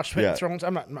pulls, or not Schwinn thrones.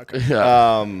 I'm not.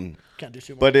 Can't do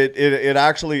sumo. But it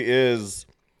actually is.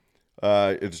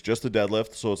 It's just a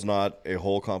deadlift, so it's not a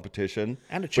whole competition.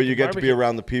 But you get to be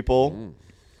around the people.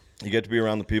 You get to be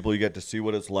around the people. You get to see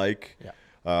what it's like. Yeah.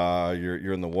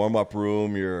 You're in the warm up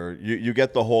room. You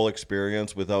get the whole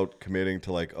experience without committing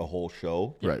to like a whole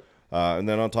show. Right. And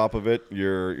then on top of it,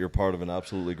 you're part of an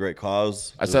absolutely great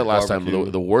cause. I said last time,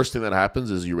 the worst thing that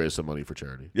happens is you raise some money for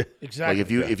charity. Yeah, exactly.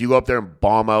 Like if you go up there and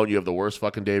bomb out, and you have the worst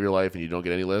fucking day of your life, and you don't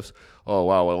get any lifts. Oh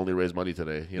wow, I only raised money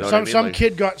today. You know what I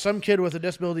mean? Some kid with a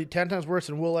disability 10 times worse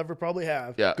than we'll ever probably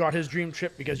have. Yeah. Got his dream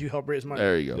trip because you helped raise money.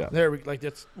 There you go. Yeah. There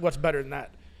that's what's better than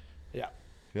that. Yeah.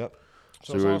 Yep.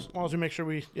 So as long as we make sure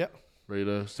ready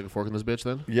to stick a fork in this bitch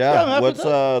then? Yeah. What's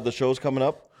the show's coming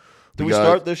up? Did we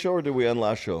start this show or did we end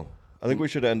last show? I think we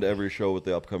should end every show with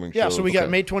the upcoming show. Yeah, so we got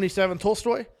May 27th,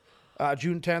 Tolstoy,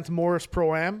 June 10th, Morris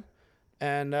Pro-Am,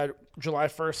 and July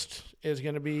 1st is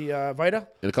going to be Vita.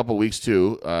 In a couple of weeks,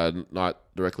 too, not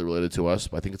directly related to us,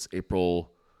 but I think it's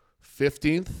April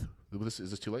 15th. Is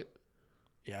this too late?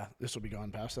 Yeah, this will be gone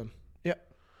past then. Yep.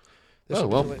 Oh,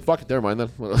 well, fuck it. Never mind then.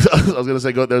 I was going to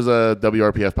say, there's a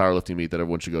WRPF powerlifting meet that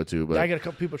everyone should go to. But I got a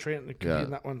couple people training to compete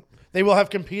in that one. They will have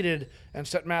competed and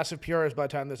set massive PRs by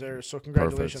the time this airs. So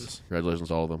congratulations. Perfect. Congratulations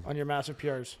to all of them. On your massive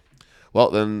PRs. Well,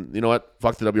 then, you know what?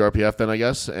 Fuck the WRPF then, I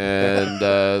guess. And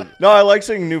no, I like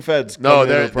seeing new feds. No,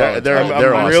 they're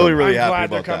I'm awesome. really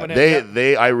happy about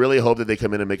that. I really hope that they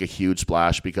come in and make a huge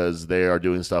splash because they are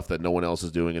doing stuff that no one else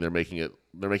is doing, and they're making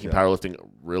powerlifting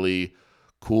really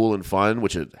cool and fun,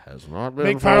 which it has not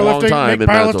been for a long time. Make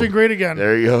powerlifting great again.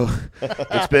 There you go.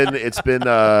 It's been.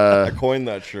 I coined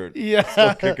that shirt. Yeah,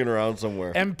 still kicking around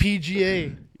somewhere.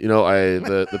 MPGA. You know,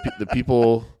 the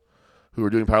people who are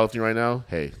doing powerlifting right now.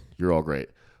 Hey, you're all great,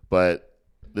 but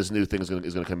this new thing is going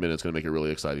to come in. It's going to make it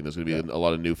really exciting. There's going to be a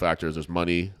lot of new factors. There's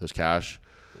money. There's cash.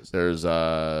 There's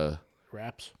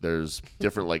wraps. There's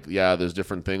different there's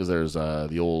different things. There's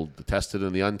the tested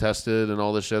and the untested and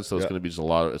all this shit. So it's going to be just a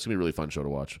lot of. It's going to be a really fun show to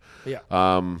watch. Yeah.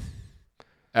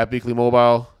 At Beakley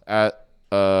Mobile, at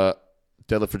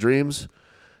Deadlift for Dreams,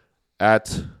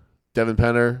 at Devin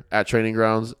Penner, at Training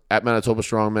Grounds, at Manitoba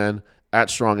Strongman, at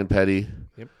Strong and Petty,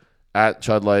 at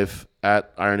Chud Life,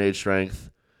 at Iron Age Strength.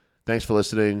 Thanks for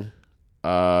listening.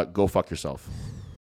 Go fuck yourself.